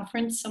a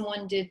conference,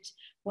 someone did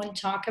one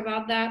talk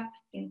about that, I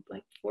think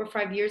like 4 or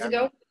 5 years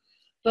ago,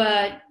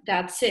 but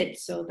that's it.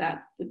 So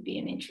that would be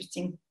an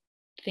interesting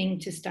thing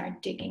to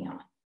start digging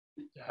on.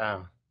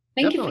 Yeah.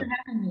 Thank you for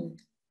having me.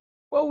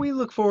 Well, we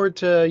look forward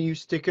to you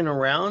sticking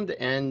around,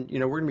 and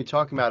we're going to be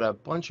talking about a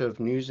bunch of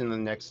news in the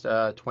next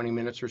 20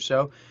 minutes or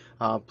so.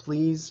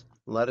 Please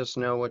let us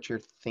know what you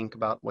think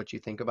about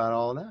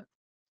all of that.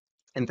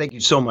 And thank you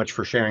so much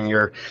for sharing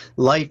your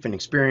life and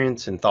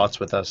experience and thoughts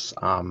with us.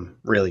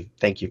 Really,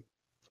 thank you.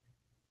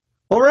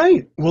 All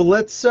right, well,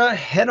 let's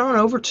head on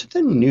over to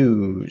the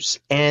news.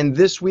 And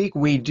this week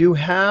we do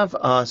have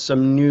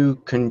some new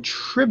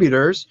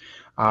contributors.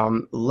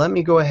 Let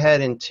me go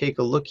ahead and take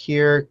a look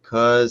here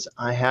because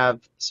I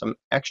have some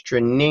extra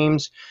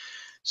names.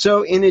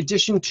 So in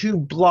addition to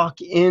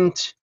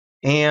BlockInt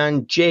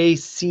and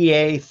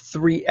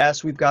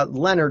JCA3S, we've got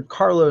Leonard,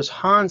 Carlos,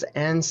 Hans,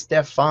 and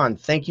Stefan.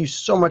 Thank you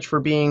so much for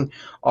being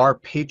our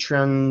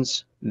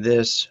patrons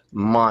this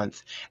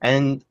month.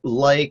 And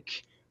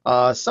like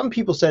some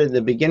people said at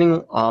the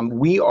beginning,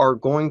 we are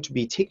going to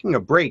be taking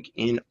a break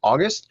in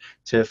August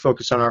to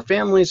focus on our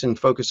families and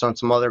focus on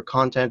some other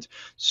content.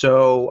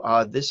 So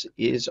this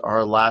is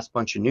our last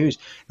bunch of news.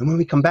 And when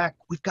we come back,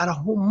 we've got a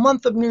whole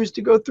month of news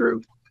to go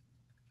through.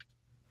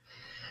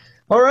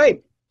 All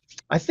right.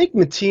 I think,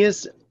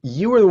 Matthias,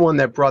 you were the one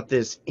that brought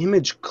this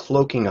image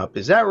cloaking up.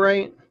 Is that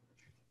right?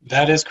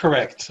 That is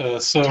correct. So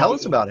tell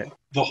us about it.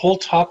 The whole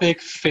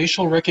topic,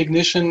 facial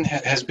recognition,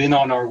 has been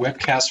on our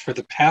webcast for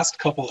the past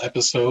couple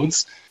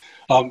episodes.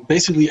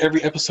 Basically,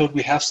 every episode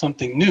we have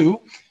something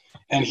new.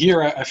 And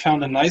here I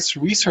found a nice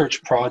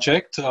research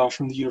project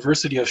from the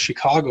University of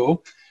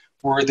Chicago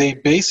where they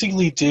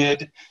basically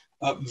did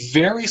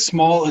very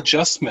small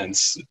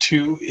adjustments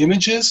to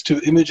images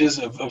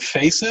of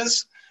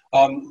faces.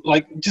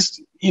 Like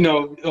just,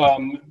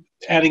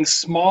 adding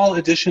small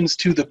additions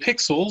to the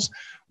pixels,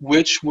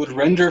 which would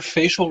render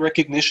facial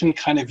recognition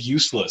kind of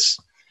useless.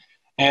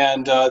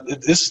 And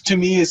this to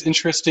me is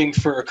interesting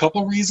for a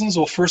couple reasons.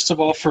 Well, first of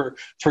all, for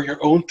your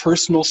own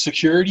personal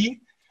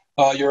security,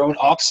 your own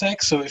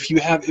OPSEC. So if you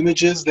have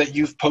images that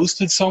you've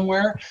posted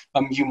somewhere,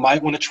 you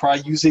might want to try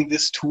using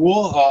this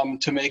tool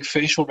to make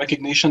facial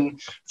recognition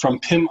from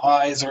PIM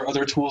eyes or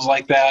other tools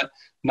like that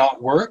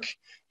not work.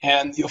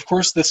 And of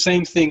course, the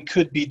same thing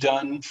could be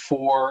done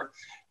for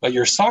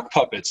your sock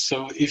puppets.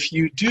 So if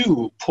you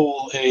do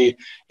pull a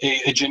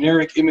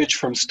generic image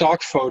from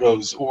stock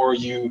photos, or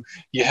you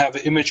have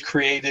an image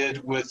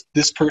created with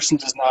this person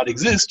does not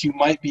exist, you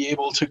might be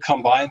able to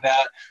combine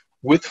that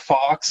with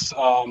Fox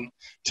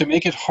to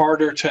make it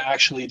harder to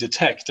actually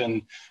detect.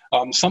 And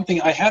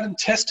something I haven't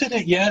tested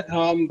it yet,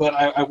 but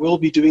I will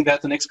be doing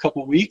that the next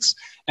couple of weeks.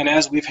 And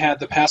as we've had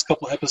the past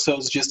couple of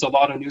episodes, just a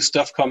lot of new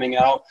stuff coming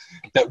out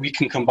that we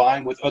can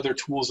combine with other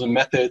tools and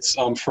methods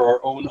for our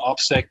own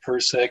OPSEC,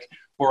 PERSEC,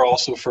 or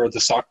also for the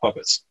sock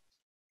puppets.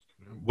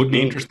 Would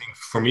be interesting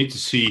for me to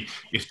see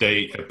if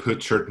they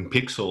put certain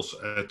pixels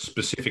at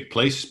specific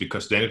places,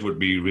 because then it would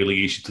be really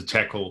easy to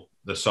tackle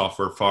the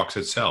software Fox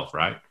itself,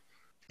 right?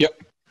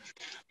 Yep.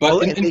 But well,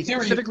 in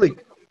theory,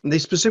 they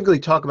specifically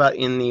talk about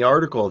in the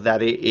article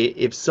that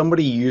if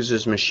somebody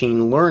uses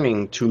machine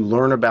learning to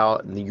learn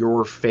about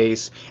your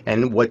face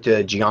and what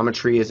the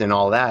geometry is and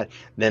all that,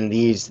 then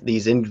these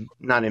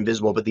not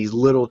invisible, but these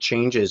little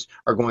changes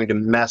are going to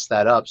mess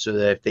that up, so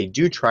that if they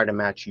do try to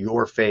match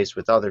your face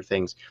with other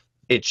things,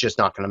 it's just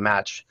not going to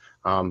match.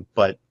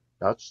 But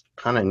that's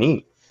kind of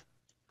neat.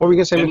 What were you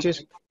going to say,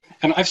 Matthias?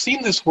 And I've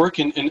seen this work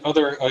in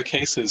other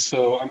cases.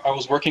 So I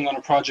was working on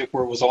a project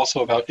where it was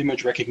also about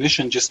image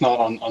recognition, just not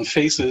on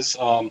faces,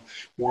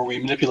 where we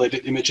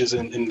manipulated images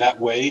in that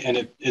way, and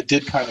it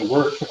did kind of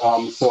work.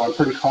 So I'm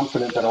pretty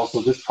confident that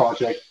also this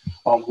project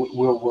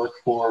will work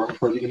for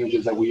the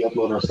images that we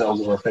upload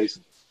ourselves of our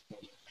faces. So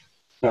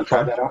I'm going to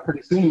try that out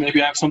pretty soon.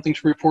 Maybe I have something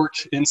to report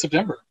in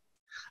September.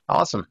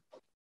 Awesome.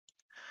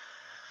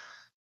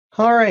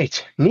 All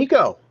right,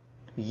 Nico.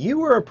 You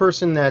were a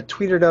person that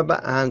tweeted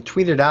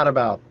out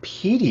about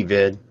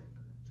PDVid.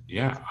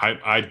 Yeah,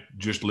 I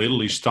just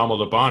literally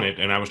stumbled upon it,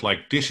 and I was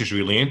like, this is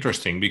really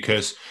interesting,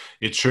 because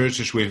it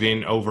searches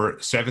within over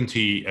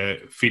 70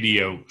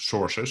 video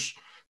sources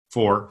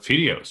for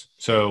videos.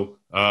 So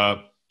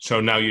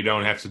now you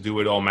don't have to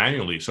do it all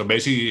manually. So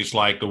basically, it's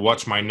like the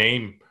what's my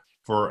name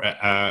for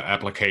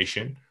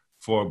application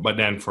but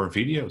then for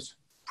videos.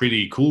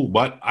 Pretty cool.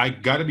 But I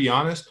got to be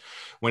honest,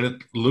 when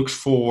it looks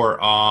for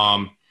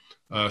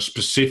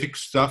specific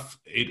stuff,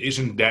 it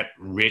isn't that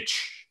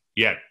rich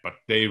yet, but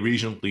they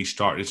recently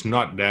started. It's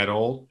not that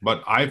old,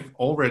 but I've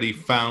already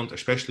found,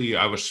 especially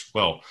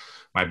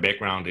my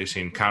background is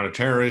in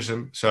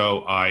counterterrorism,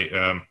 so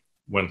I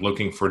went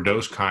looking for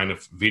those kind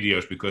of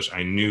videos because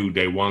I knew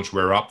they once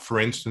were up, for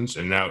instance,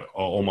 and now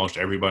almost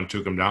everyone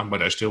took them down,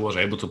 but I still was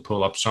able to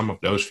pull up some of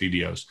those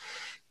videos.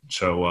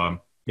 So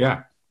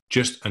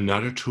just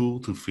another tool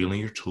to fill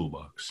in your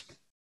toolbox.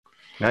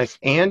 Nice.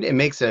 And it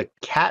makes a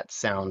cat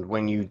sound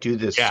when you do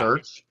this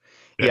search.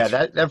 Yeah,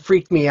 that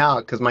freaked me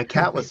out because my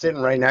cat was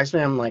sitting right next to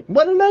me. I'm like,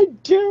 what did I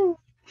do?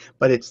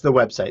 But it's the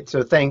website.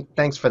 So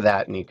thanks for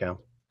that, Nico.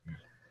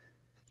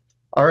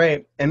 All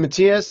right. And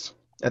Matthias,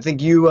 I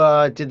think you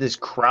did this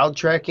crowd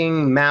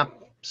tracking, map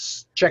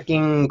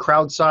checking,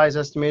 crowd size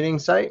estimating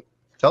site.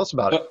 Tell us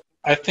about it.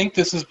 I think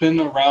this has been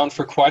around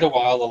for quite a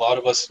while. A lot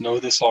of us know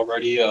this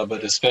already,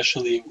 but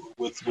especially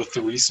with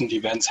the recent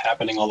events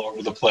happening all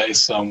over the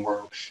place,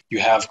 where you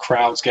have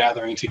crowds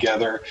gathering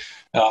together.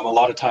 A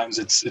lot of times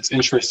it's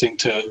interesting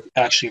to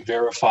actually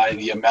verify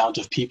the amount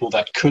of people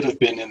that could have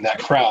been in that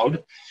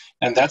crowd.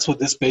 And that's what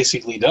this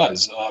basically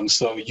does.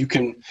 So you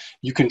can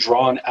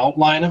draw an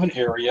outline of an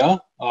area,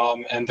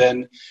 and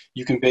then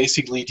you can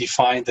basically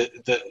define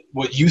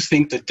what you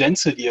think the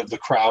density of the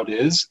crowd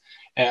is,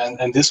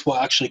 and this will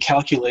actually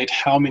calculate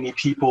how many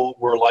people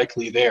were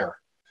likely there.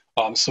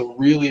 So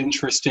really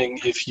interesting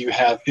if you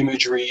have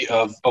imagery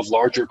of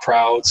larger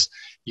crowds,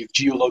 you've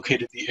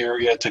geolocated the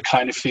area to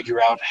kind of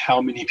figure out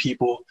how many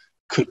people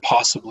could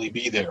possibly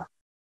be there.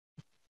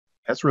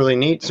 That's really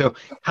neat. So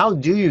how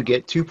do you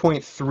get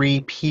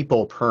 2.3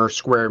 people per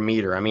square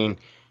meter? I mean,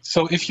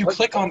 so if you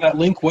click on that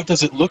link, what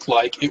does it look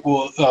like? It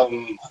will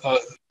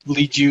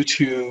lead you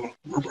to,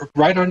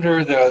 right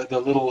under the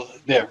little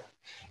there,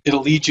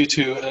 it'll lead you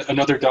to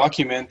another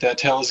document that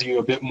tells you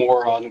a bit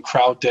more on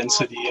crowd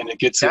density, and it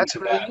gets into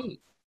that. Neat.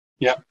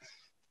 Yeah.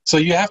 So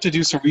you have to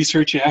do some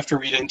research, you have to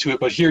read into it,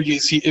 but here you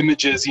see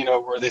images,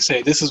 where they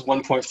say this is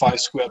 1.5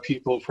 square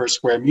people per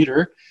square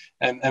meter,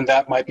 and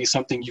that might be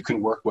something you can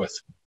work with.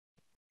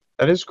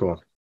 That is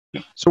cool.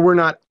 So we're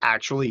not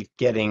actually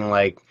getting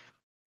like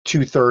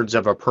 2/3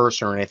 of a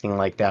person or anything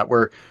like that,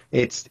 where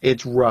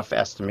it's rough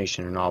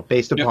estimation and all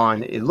based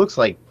upon, it looks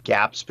like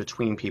gaps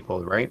between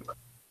people, right?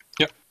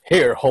 Yep.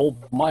 Here, hold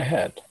my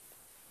head.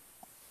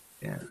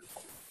 Yeah.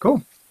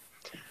 Cool.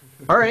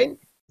 All right.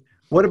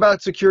 What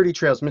about security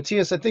trails?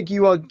 Matthias, I think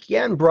you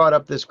again brought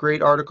up this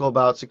great article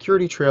about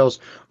security trails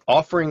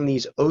offering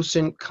these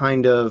OSINT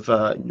kind of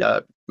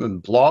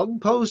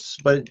blog posts,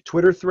 but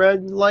Twitter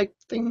thread-like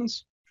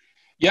things.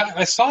 Yeah,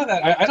 I saw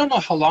that. I don't know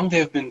how long they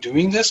have been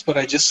doing this, but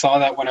I just saw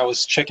that when I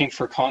was checking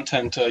for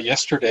content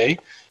yesterday.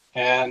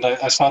 And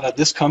I saw that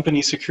this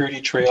company,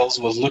 Security Trails,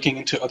 was looking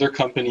into other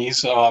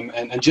companies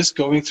and just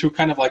going through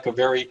kind of like a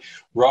very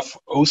rough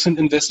OSINT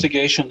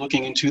investigation,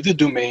 looking into the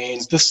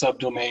domains, the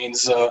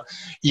subdomains,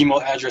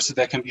 email addresses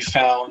that can be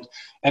found.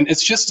 And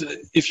it's just,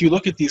 if you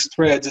look at these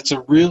threads, it's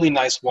a really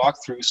nice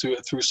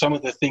walkthrough through some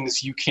of the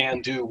things you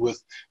can do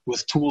with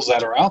tools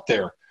that are out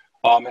there.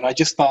 And I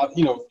just thought,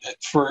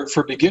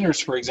 for beginners,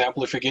 for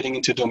example, if you're getting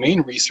into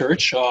domain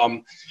research,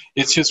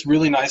 it's just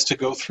really nice to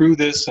go through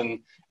this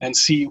and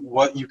see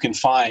what you can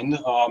find.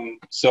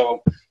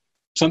 So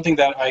something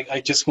that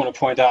I just want to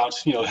point out,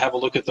 have a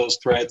look at those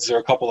threads. There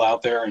are a couple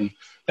out there, and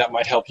that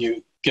might help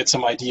you get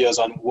some ideas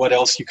on what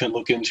else you can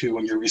look into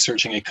when you're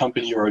researching a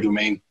company or a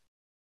domain.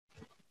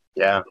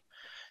 Yeah.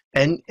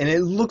 And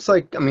it looks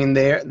like, I mean,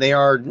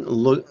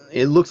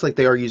 it looks like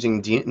they are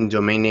using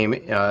domain name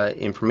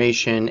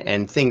information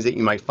and things that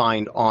you might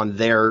find on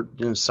their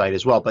site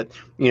as well. But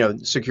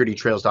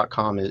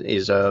securitytrails.com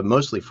is a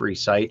mostly free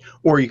site,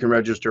 or you can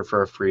register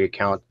for a free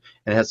account,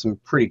 and it has some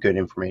pretty good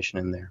information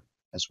in there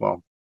as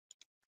well.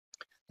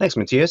 Thanks,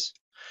 Matthias.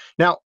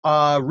 Now,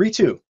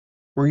 Ritu,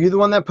 were you the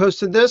one that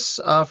posted this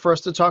for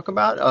us to talk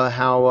about?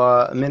 How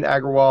Amit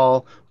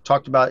Agrawal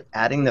talked about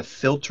adding the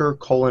filter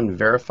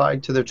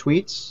 :verified to their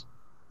tweets?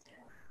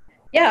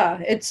 Yeah,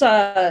 it's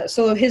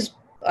so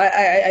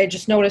I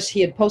just noticed he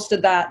had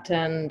posted that,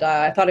 and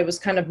I thought it was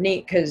kind of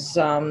neat because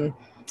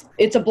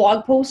it's a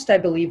blog post, I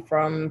believe,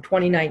 from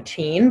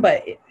 2019,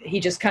 but he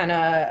just kind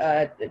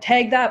of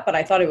tagged that. But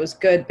I thought it was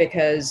good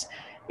because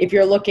if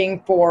you're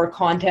looking for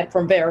content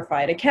from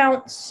verified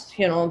accounts,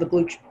 the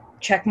blue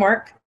check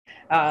mark.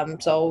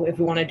 So if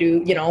we want to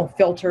do,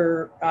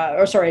 filter,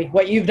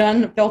 what you've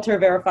done, filter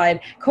verified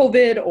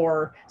COVID,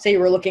 or say you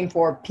were looking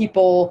for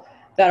people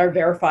that are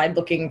verified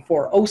looking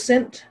for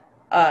OSINT,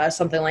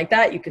 something like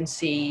that, you can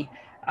see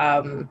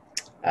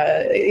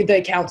the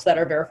accounts that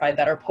are verified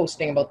that are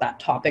posting about that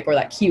topic or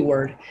that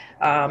keyword.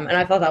 And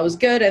I thought that was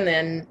good. And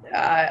then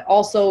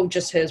also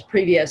just his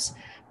previous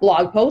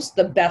blog post,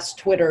 the best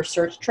Twitter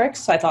search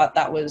tricks. I thought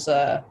that was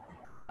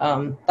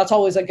that's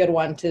always a good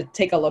one to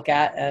take a look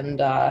at, and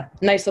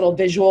nice little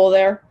visual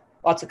there,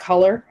 lots of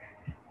color.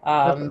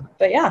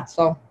 But yeah,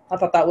 so I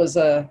thought that was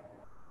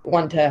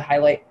one to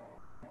highlight.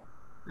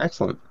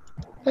 Excellent.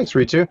 Thanks,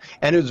 Ritu.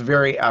 And it was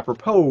very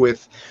apropos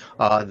with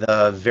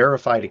the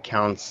verified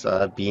accounts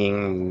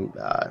being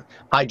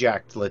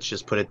hijacked, let's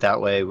just put it that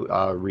way,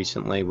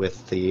 recently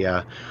with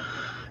the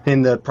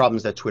in the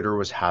problems that Twitter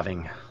was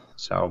having.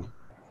 So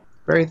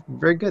very,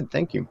 very good.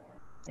 Thank you.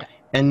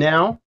 And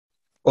now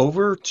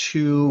over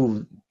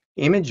to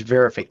image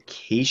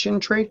verification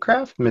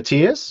tradecraft.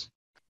 Matthias?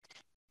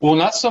 Well,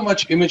 not so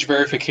much image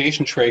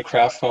verification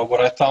tradecraft.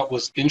 What I thought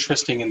was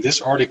interesting in this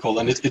article,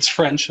 and it's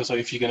French, so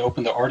if you can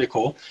open the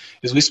article,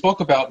 is we spoke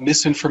about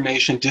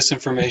misinformation,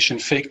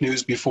 disinformation, fake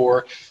news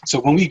before.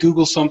 So when we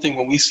Google something,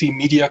 when we see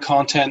media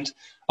content,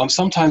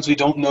 sometimes we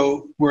don't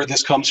know where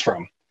this comes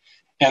from.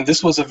 And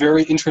this was a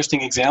very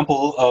interesting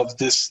example of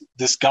this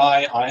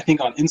guy, I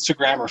think on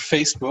Instagram or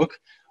Facebook,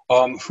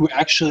 who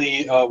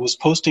actually was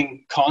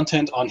posting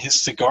content on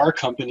his cigar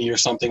company or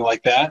something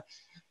like that.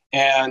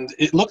 And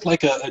it looked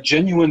like a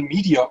genuine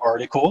media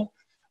article.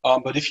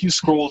 But if you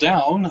scroll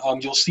down,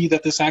 you'll see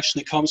that this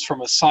actually comes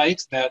from a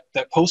site that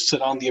posts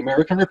it on the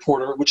American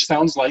Reporter, which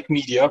sounds like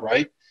media,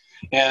 right?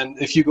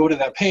 And if you go to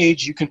that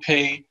page, you can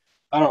pay,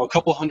 I don't know, a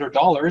couple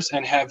 $100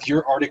 and have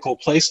your article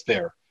placed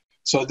there.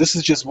 So this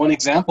is just one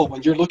example.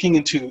 When you're looking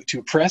into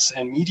press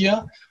and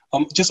media,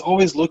 just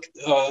always look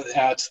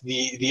at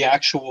the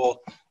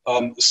actual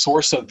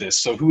source of this.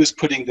 So who is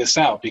putting this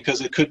out?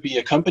 Because it could be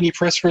a company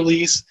press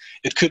release.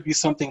 It could be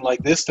something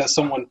like this that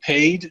someone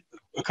paid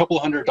a couple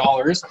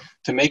 $100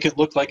 to make it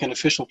look like an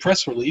official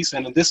press release.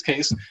 And in this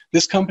case,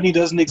 this company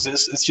doesn't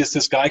exist. It's just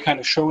this guy kind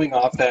of showing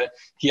off that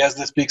he has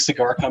this big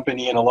cigar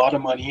company and a lot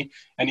of money.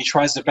 And he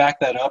tries to back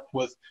that up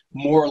with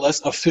more or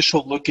less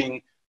official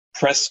looking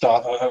press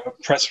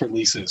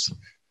releases.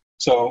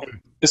 So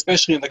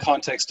especially in the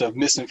context of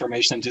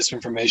misinformation and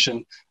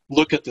disinformation,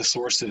 look at the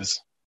sources,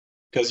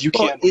 because you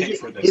can't pay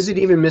for this. Is it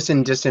even mis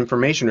and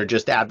disinformation or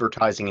just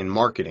advertising and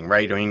marketing,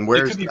 right? I mean,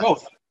 where's it could be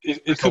both.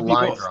 It could be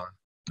both.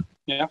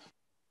 Yeah.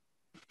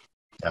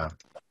 Yeah.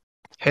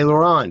 Hey,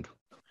 Lorand,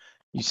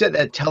 you said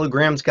that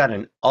Telegram's got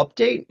an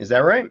update. Is that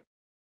right?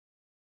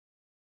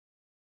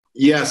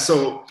 Yeah,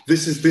 so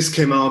this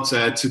came out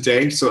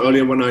today. So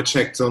earlier when I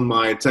checked on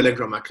my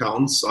Telegram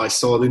accounts, I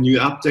saw the new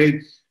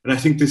update. And I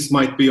think this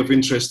might be of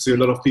interest to a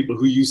lot of people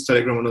who use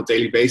Telegram on a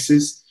daily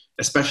basis,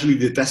 especially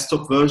the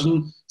desktop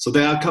version. So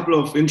there are a couple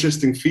of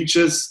interesting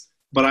features,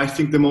 but I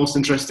think the most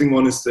interesting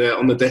one is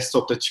on the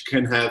desktop that you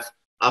can have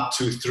up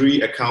to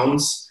 3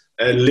 accounts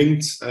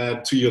linked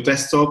to your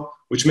desktop,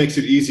 which makes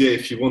it easier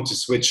if you want to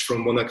switch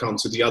from one account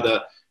to the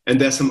other. And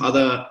there's some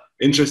other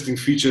interesting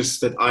features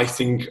that I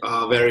think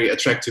are very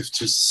attractive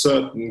to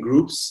certain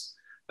groups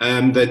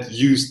that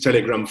use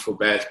Telegram for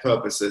bad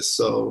purposes.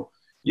 So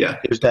yeah.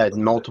 There's that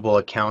multiple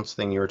accounts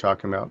thing you were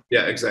talking about.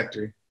 Yeah,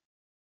 exactly.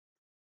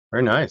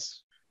 Very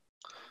nice.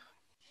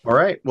 All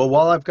right. Well,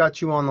 while I've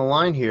got you on the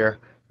line here,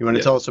 you want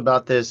to tell us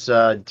about this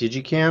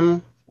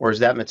Digicam, or is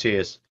that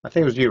Matthias? I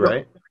think it was you,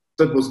 right?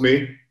 That was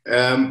me.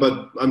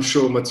 But I'm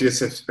sure Matthias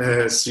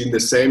has seen the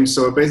same.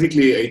 So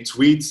basically a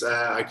tweet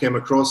I came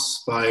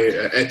across by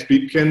Ed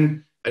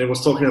Beepkin, and it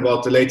was talking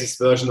about the latest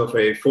version of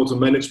a photo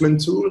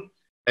management tool.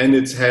 And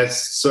it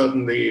has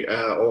certainly,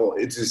 or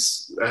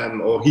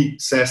he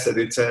says that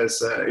it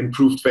has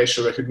improved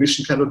facial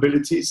recognition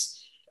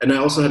capabilities. And I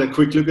also had a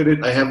quick look at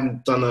it. I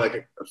haven't done a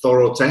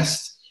thorough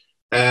test,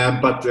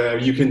 but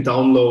you can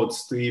download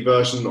the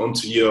version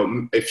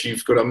onto if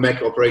you've got a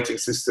Mac operating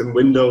system,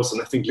 Windows,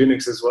 and I think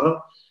Linux as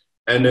well.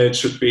 And it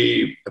should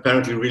be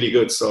apparently really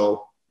good,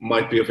 so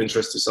might be of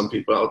interest to some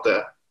people out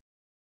there.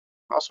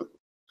 Awesome.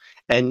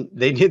 And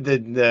they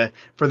did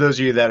for those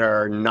of you that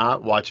are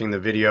not watching the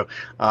video,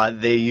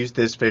 they used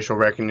this facial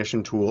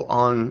recognition tool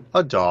on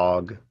a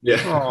dog. Yeah.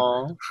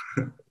 Aww.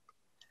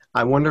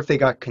 I wonder if they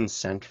got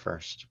consent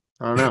first.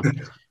 I don't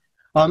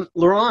know.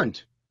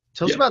 Lorand,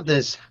 tell us about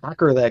this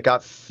hacker that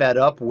got fed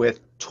up with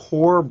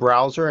Tor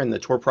browser and the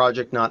Tor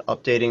project not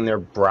updating their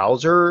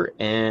browser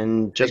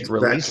and just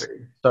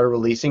started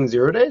releasing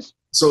 0 days?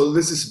 So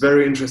this is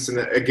very interesting.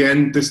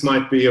 Again, this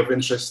might be of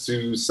interest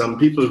to some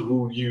people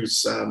who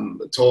use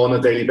Tor on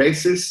a daily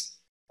basis.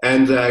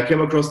 And I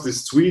came across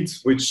this tweet,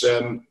 which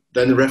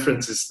then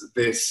references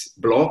this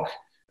blog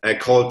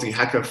called the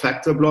Hacker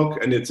Factor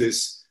blog. And it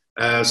is,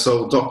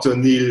 so Dr.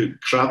 Neil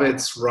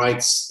Kravitz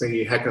writes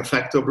the Hacker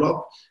Factor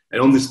blog. And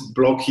on this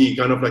blog, he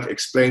kind of like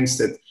explains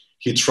that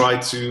he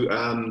tried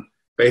to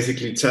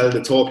basically tell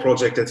the Tor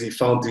project that he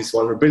found these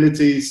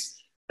vulnerabilities.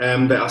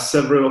 There are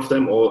several of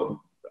them, or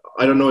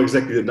I don't know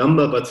exactly the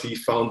number, but he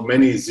found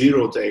many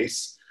 0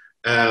 days.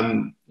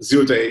 And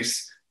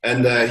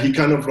he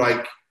kind of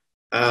like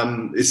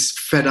is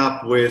fed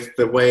up with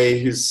the way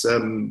his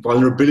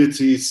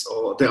vulnerabilities,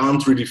 or they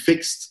aren't really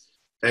fixed.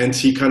 And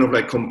he kind of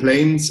like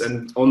complains.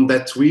 And on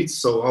that tweet,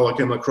 so how I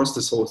came across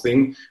this whole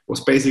thing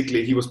was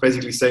he was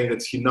basically saying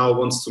that he now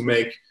wants to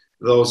make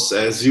those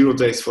 0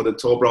 days for the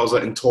Tor browser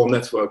and Tor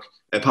network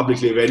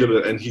publicly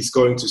available. And he's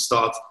going to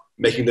start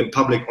making them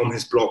public on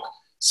his blog.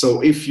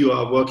 So if you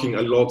are working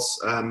a lot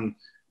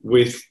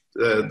with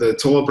the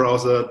Tor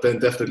browser, then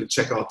definitely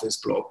check out this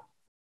blog.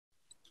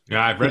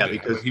 Yeah, I've read it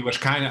because he was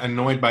kind of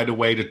annoyed by the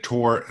way the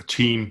Tor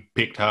team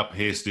picked up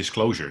his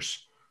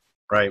disclosures.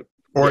 Right.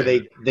 Or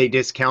they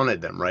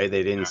discounted them, right?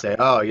 They didn't say,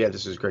 oh, yeah,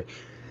 this is great.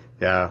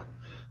 Yeah.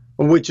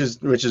 Which is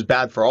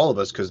bad for all of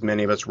us, because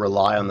many of us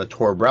rely on the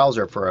Tor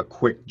browser for a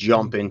quick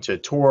jump into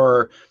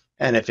Tor.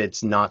 And if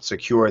it's not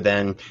secure,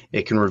 then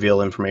it can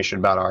reveal information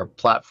about our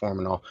platform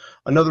and all.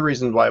 Another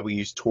reason why we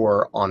use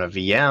Tor on a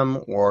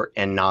VM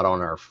and not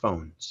on our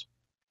phones.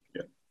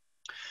 Yeah.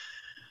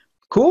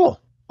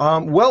 Cool.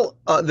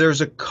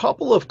 There's a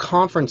couple of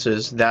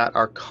conferences that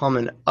are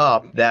coming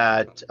up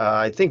that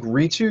I think,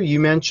 Ritu, you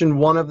mentioned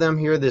one of them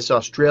here, this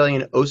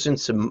Australian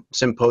OSINT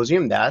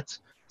Symposium. That's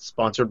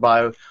sponsored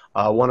by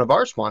one of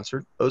our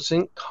sponsors,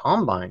 OSINT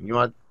Combine. You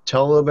want to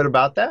tell a little bit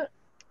about that?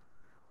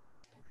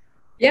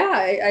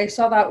 Yeah, I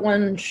saw that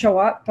one show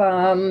up,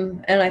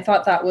 and I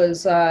thought that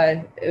was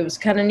it was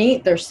kind of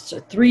neat. There's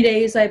 3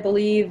 days, I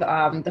believe.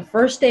 The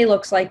first day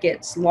looks like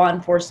it's law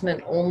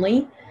enforcement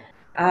only,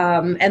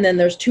 and then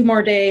there's 2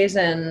 more days.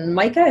 And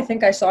Micah, I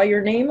think I saw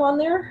your name on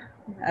there.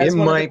 It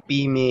might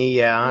be me,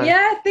 yeah.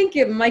 Yeah, I think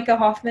Micah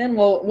Hoffman.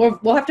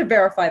 We'll have to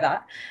verify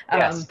that.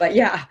 Yes. But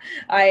yeah,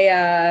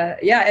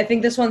 I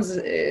think this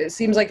it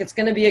seems like it's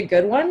going to be a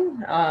good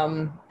one.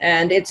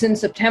 And it's in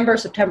September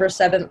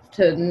 7th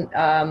to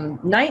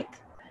 9th.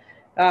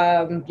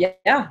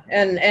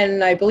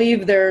 And I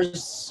believe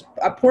there's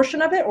a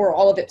portion of it or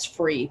all of it's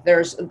free.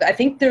 I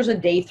think there's a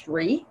day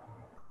 3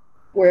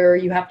 where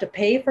you have to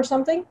pay for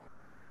something.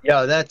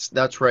 Yeah,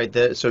 that's right.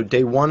 So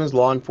day 1 is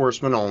law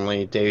enforcement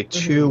only. Day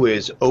 2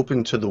 is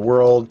open to the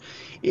world.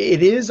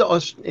 It is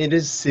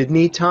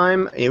Sydney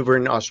time over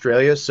in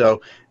Australia.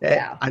 So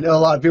yeah. I know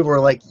a lot of people are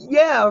like,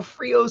 yeah, a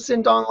free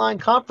OSINT online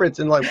conference,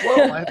 and like,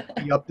 whoa, I have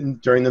to be up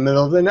during the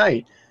middle of the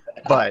night.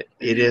 But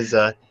it is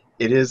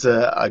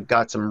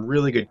got some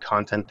really good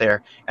content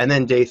there. And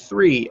then day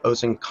 3,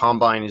 OSINT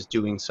Combine is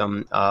doing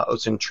some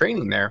OSINT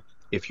training there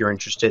if you're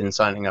interested in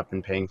signing up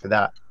and paying for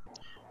that.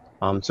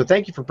 So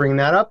thank you for bringing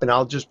that up, and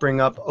I'll just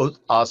bring up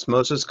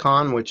Osmosis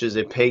Con, which is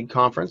a paid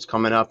conference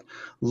coming up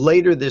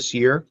later this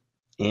year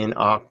in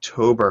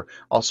October.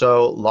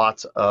 Also,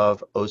 lots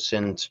of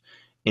OSINT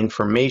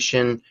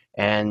information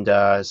and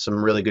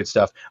some really good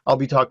stuff. I'll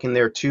be talking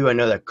there too. I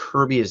know that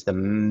Kirby is the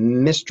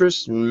master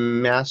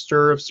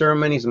of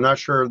ceremonies. I'm not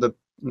sure of the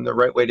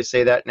right way to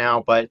say that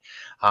now, but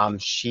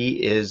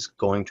she is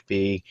going to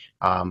be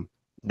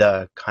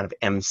the kind of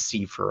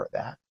MC for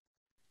that.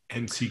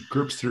 MC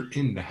Curbster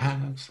in the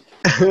house.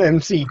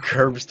 MC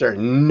Curbster,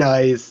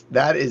 nice.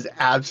 That is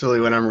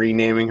absolutely what I'm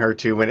renaming her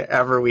to.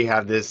 Whenever we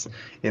have this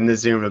in the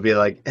Zoom, it'll be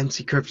like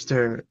MC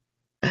Curbster.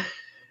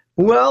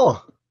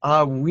 Well,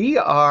 we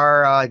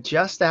are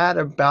just at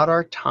about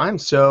our time,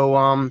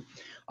 so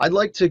I'd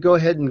like to go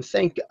ahead and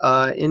thank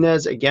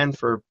Inez again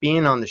for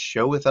being on the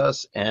show with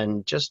us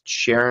and just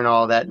sharing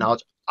all that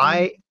knowledge.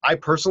 I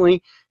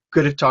personally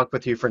could have talked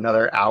with you for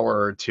another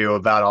hour or 2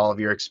 about all of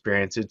your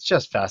experience. It's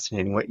just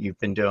fascinating what you've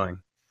been doing.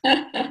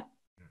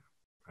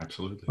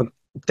 Absolutely. Well,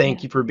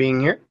 thank you for being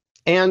here.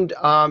 And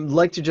I'd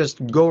like to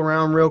just go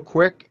around real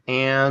quick,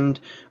 and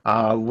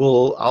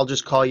I'll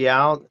just call you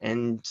out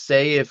and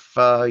say if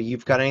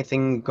you've got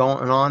anything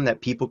going on that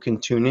people can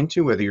tune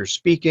into, whether you're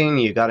speaking,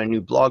 you got a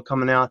new blog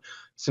coming out,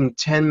 some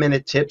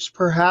 10-minute tips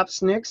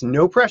perhaps, Nix.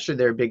 No pressure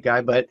there, big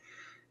guy, but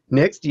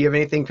Nix, do you have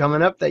anything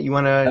coming up that you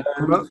want to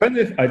promote?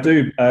 I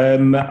do.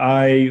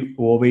 I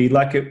will be,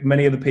 like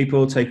many other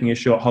people, taking a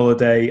short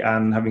holiday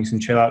and having some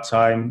chill out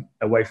time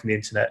away from the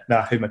internet.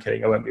 Nah, who am I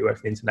kidding? I won't be away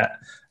from the internet.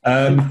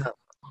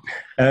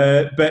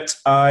 But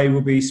I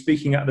will be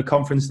speaking at the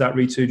conference that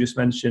Ritu just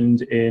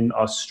mentioned in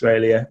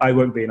Australia. I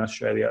won't be in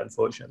Australia,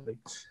 unfortunately.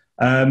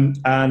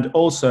 And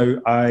also,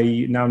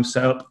 now I'm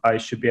set up, I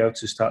should be able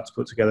to start to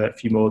put together a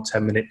few more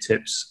 10-minute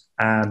tips.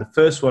 And the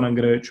first one I'm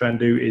going to try and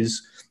do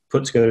is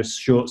put together a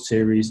short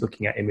series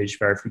looking at image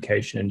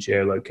verification and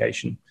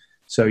geolocation.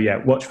 So yeah,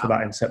 watch for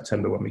that in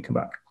September when we come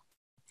back.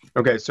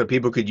 Okay, so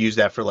people could use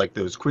that for like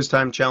those quiz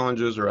time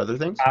challenges or other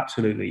things?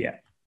 Absolutely, yeah.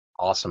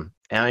 Awesome.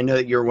 And I know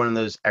that you're one of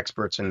those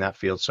experts in that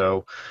field,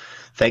 so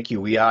thank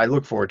you. I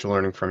look forward to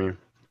learning from you.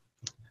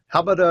 How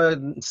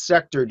about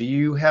Sector? Do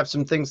you have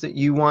some things that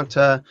you want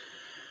to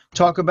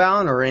talk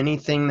about, or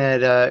anything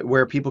that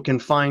where people can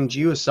find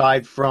you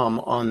aside from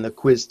on the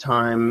quiz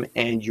time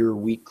and your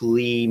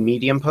weekly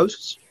Medium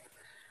posts?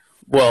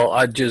 Well,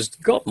 I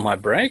just got my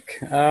break,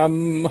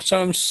 so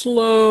I'm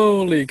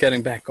slowly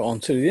getting back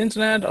onto the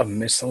internet. I've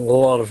missed a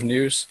lot of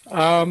news,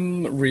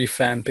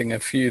 revamping a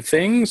few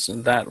things,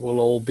 and that will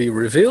all be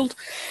revealed.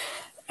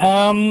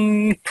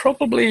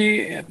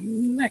 Probably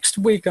next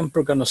week I'm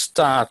going to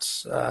start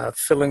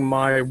filling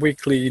my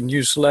weekly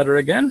newsletter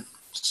again.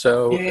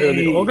 So Yay.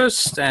 Early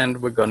August,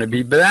 and we're going to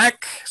be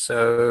back.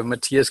 So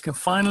Matthias can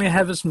finally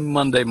have his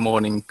Monday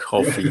morning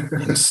coffee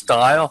in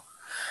style.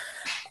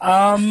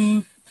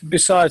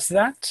 Besides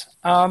that,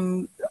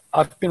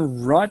 I've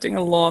been writing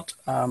a lot.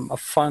 I've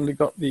finally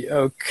got the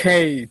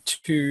okay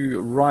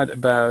to write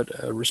about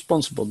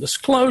responsible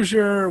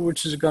disclosure,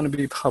 which is going to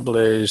be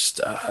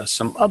published,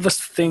 some other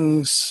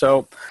things.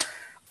 So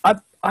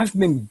I've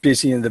been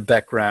busy in the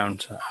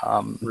background.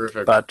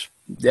 But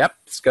yep,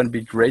 it's going to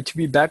be great to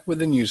be back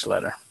with a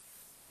newsletter.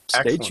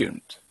 Stay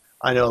tuned.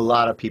 I know a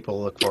lot of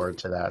people look forward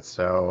to that.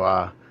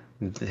 So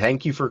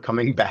thank you for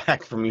coming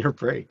back from your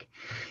break.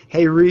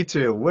 Hey,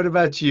 Ritu, what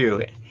about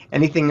you?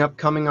 Anything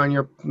upcoming on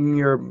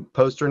your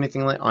post or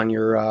anything like on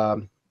your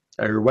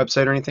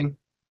website or anything?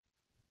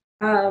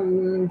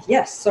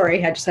 Yes,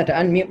 sorry, I just had to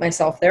unmute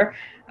myself there.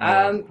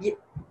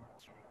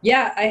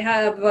 Yeah, I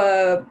have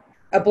a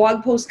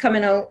blog post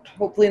coming out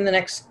hopefully in the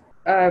next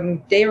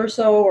day or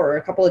so, or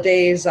a couple of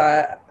days.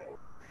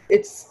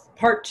 It's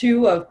part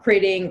 2 of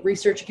creating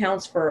research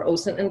accounts for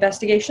OSINT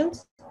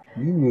investigations.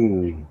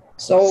 Ooh.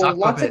 So sock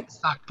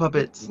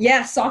puppets.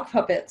 Yeah, sock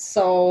puppets.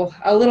 So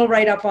a little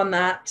write-up on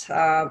that.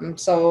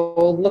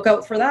 So look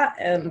out for that,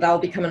 and that'll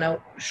be coming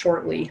out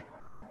shortly.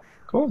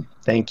 Cool.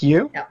 Thank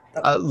you. Yeah,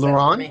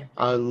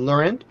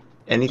 Lorand,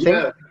 anything?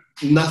 Yeah,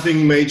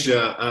 nothing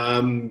major.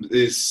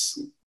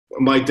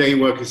 My day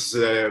work is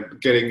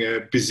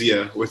getting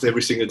busier with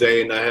every single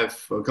day, and I have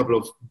a couple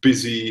of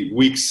busy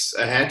weeks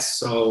ahead,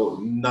 so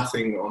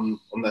nothing on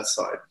that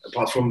side,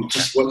 apart from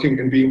just working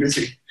and being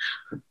busy.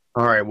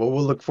 All right. Well,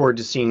 we'll look forward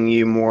to seeing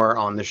you more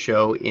on the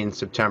show in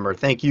September.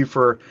 Thank you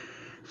for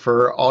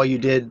all you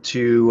did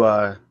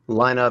to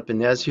line up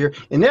Inez here.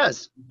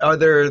 Inez, are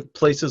there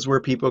places where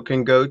people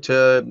can go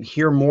to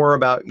hear more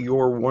about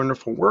your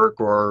wonderful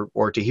work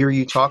or to hear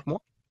you talk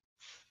more?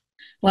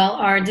 Well,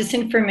 our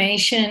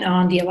disinformation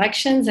on the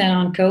elections and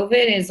on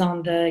COVID is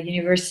on the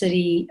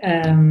university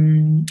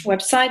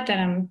website that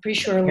I'm pretty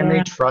sure. Can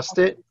they trust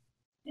it?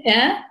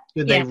 Yeah.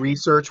 Did they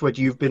research what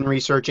you've been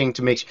researching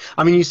to make?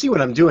 I mean, you see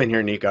what I'm doing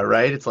here, Nico,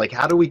 right? It's like,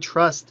 how do we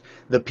trust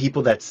the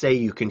people that say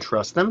you can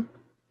trust them?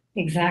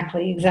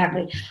 Exactly.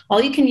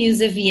 Well, you can use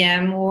a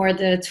VM or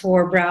the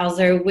Tor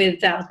browser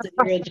without the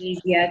 0Gs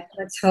yet,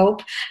 let's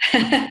hope.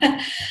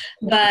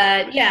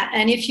 But yeah,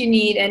 and if you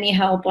need any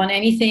help on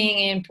anything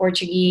in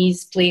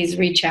Portuguese, please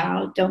reach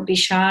out. Don't be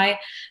shy.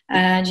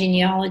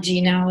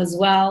 Genealogy now as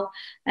well.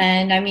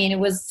 And I mean, it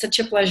was such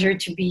a pleasure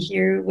to be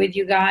here with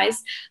you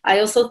guys. I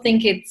also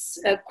think it's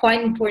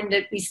quite important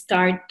that we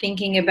start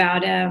thinking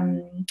about,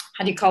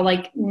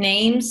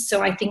 names.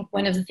 So I think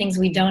one of the things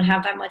we don't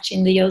have that much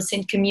in the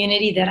OSINT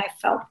community that I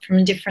felt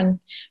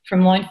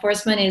from law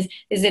enforcement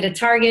is it a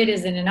target?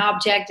 Is it an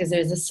object? Is there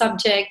a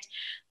subject?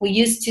 We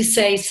used to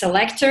say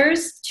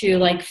selectors to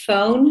like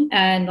phone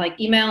and like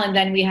email, and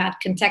then we had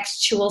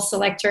contextual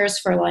selectors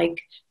for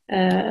like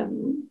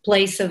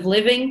place of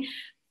living.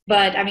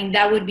 But I mean,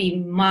 that would be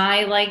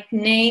my like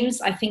names.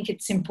 I think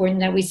it's important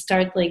that we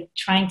start like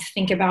trying to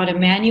think about a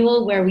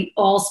manual where we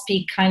all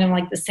speak kind of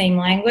like the same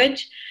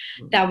language.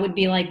 That would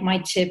be like my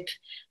tip,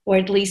 or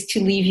at least to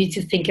leave you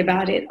to think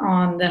about it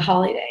on the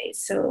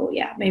holidays. So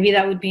yeah, maybe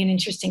that would be an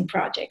interesting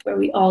project where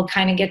we all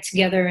kind of get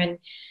together and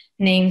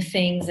name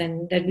things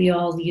and that we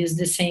all use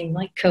the same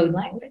like code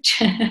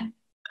language.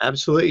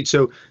 Absolutely.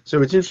 So it's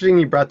interesting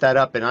you brought that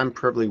up, and I'm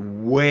probably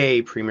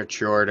way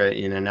premature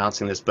in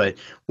announcing this, but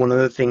one of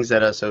the things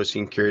that us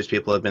OSINT curious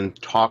people have been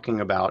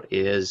talking about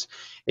is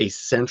a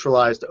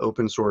centralized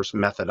open source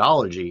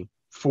methodology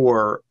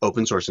for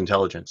open source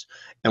intelligence.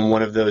 And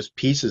one of those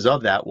pieces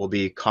of that will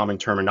be common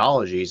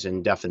terminologies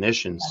and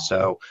definitions.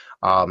 So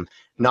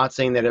not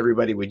saying that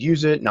everybody would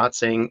use it, not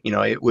saying,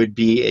 it would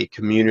be a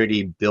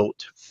community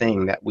built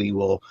thing that we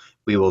will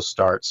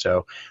start.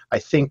 So I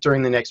think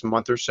during the next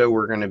month or so,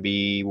 we're going to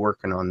be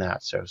working on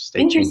that. So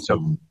stay tuned.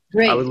 So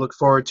great. I would look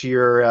forward to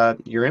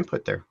your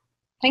input there.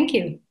 Thank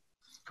you.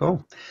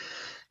 Cool.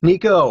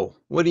 Nico,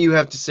 what do you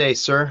have to say,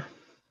 sir?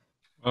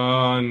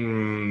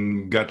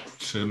 Got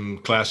some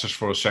classes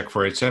for SEC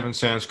 487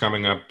 SANS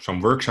coming up,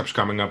 some workshops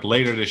coming up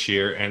later this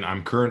year, and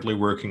I'm currently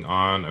working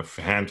on a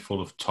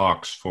handful of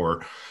talks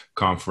for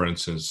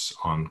conferences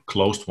on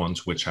closed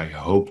ones, which I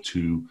hope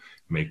to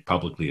make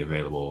publicly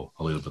available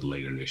a little bit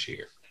later this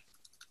year.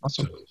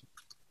 Awesome.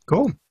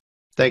 Cool.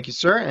 Thank you,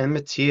 sir. And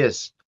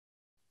Matthias.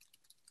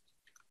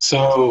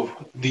 So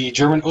the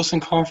German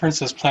OSINT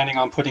conference is planning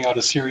on putting out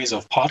a series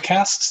of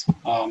podcasts.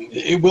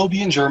 It will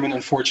be in German,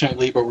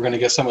 unfortunately, but we're going to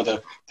get some of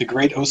the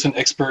great OSINT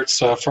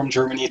experts from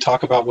Germany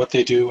talk about what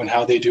they do and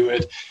how they do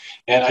it.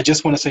 And I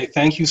just want to say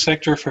thank you,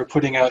 Sector, for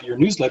putting out your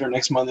newsletter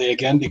next Monday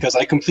again, because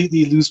I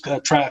completely lose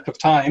track of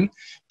time,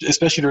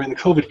 especially during the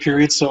COVID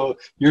period. So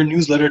your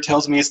newsletter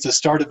tells me it's the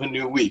start of a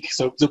new week.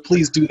 So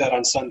please do that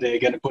on Sunday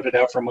again and put it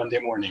out for Monday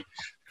morning.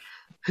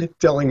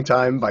 Telling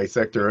time by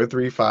Sector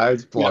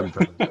 035's blog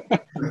post.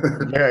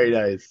 Very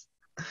nice.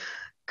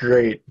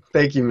 Great.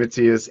 Thank you,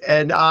 Matthias.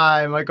 And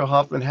I, Micah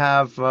Hoffman,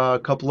 have a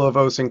couple of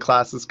OSINT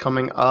classes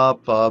coming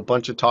up, a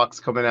bunch of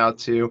talks coming out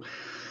too.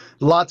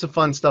 Lots of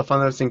fun stuff on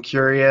OSINT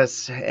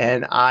Curious,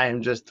 and I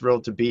am just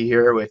thrilled to be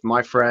here with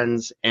my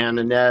friends and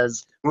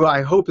Inez, who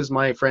I hope is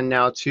my friend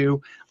now too,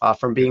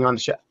 from being on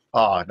the show.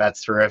 Oh,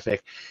 that's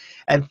terrific.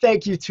 And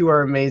thank you to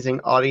our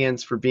amazing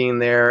audience for being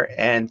there.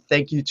 And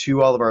thank you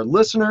to all of our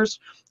listeners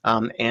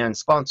and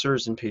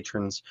sponsors and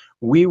patrons.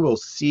 We will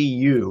see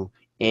you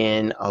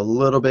in a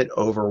little bit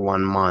over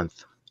 1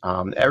 month.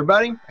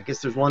 Everybody, I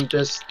guess there's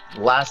just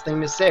last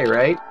thing to say,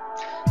 right?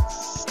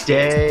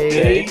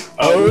 Stay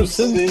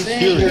OSINT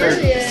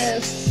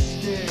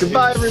curious.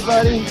 Goodbye,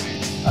 everybody.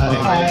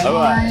 Bye.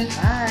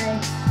 Bye.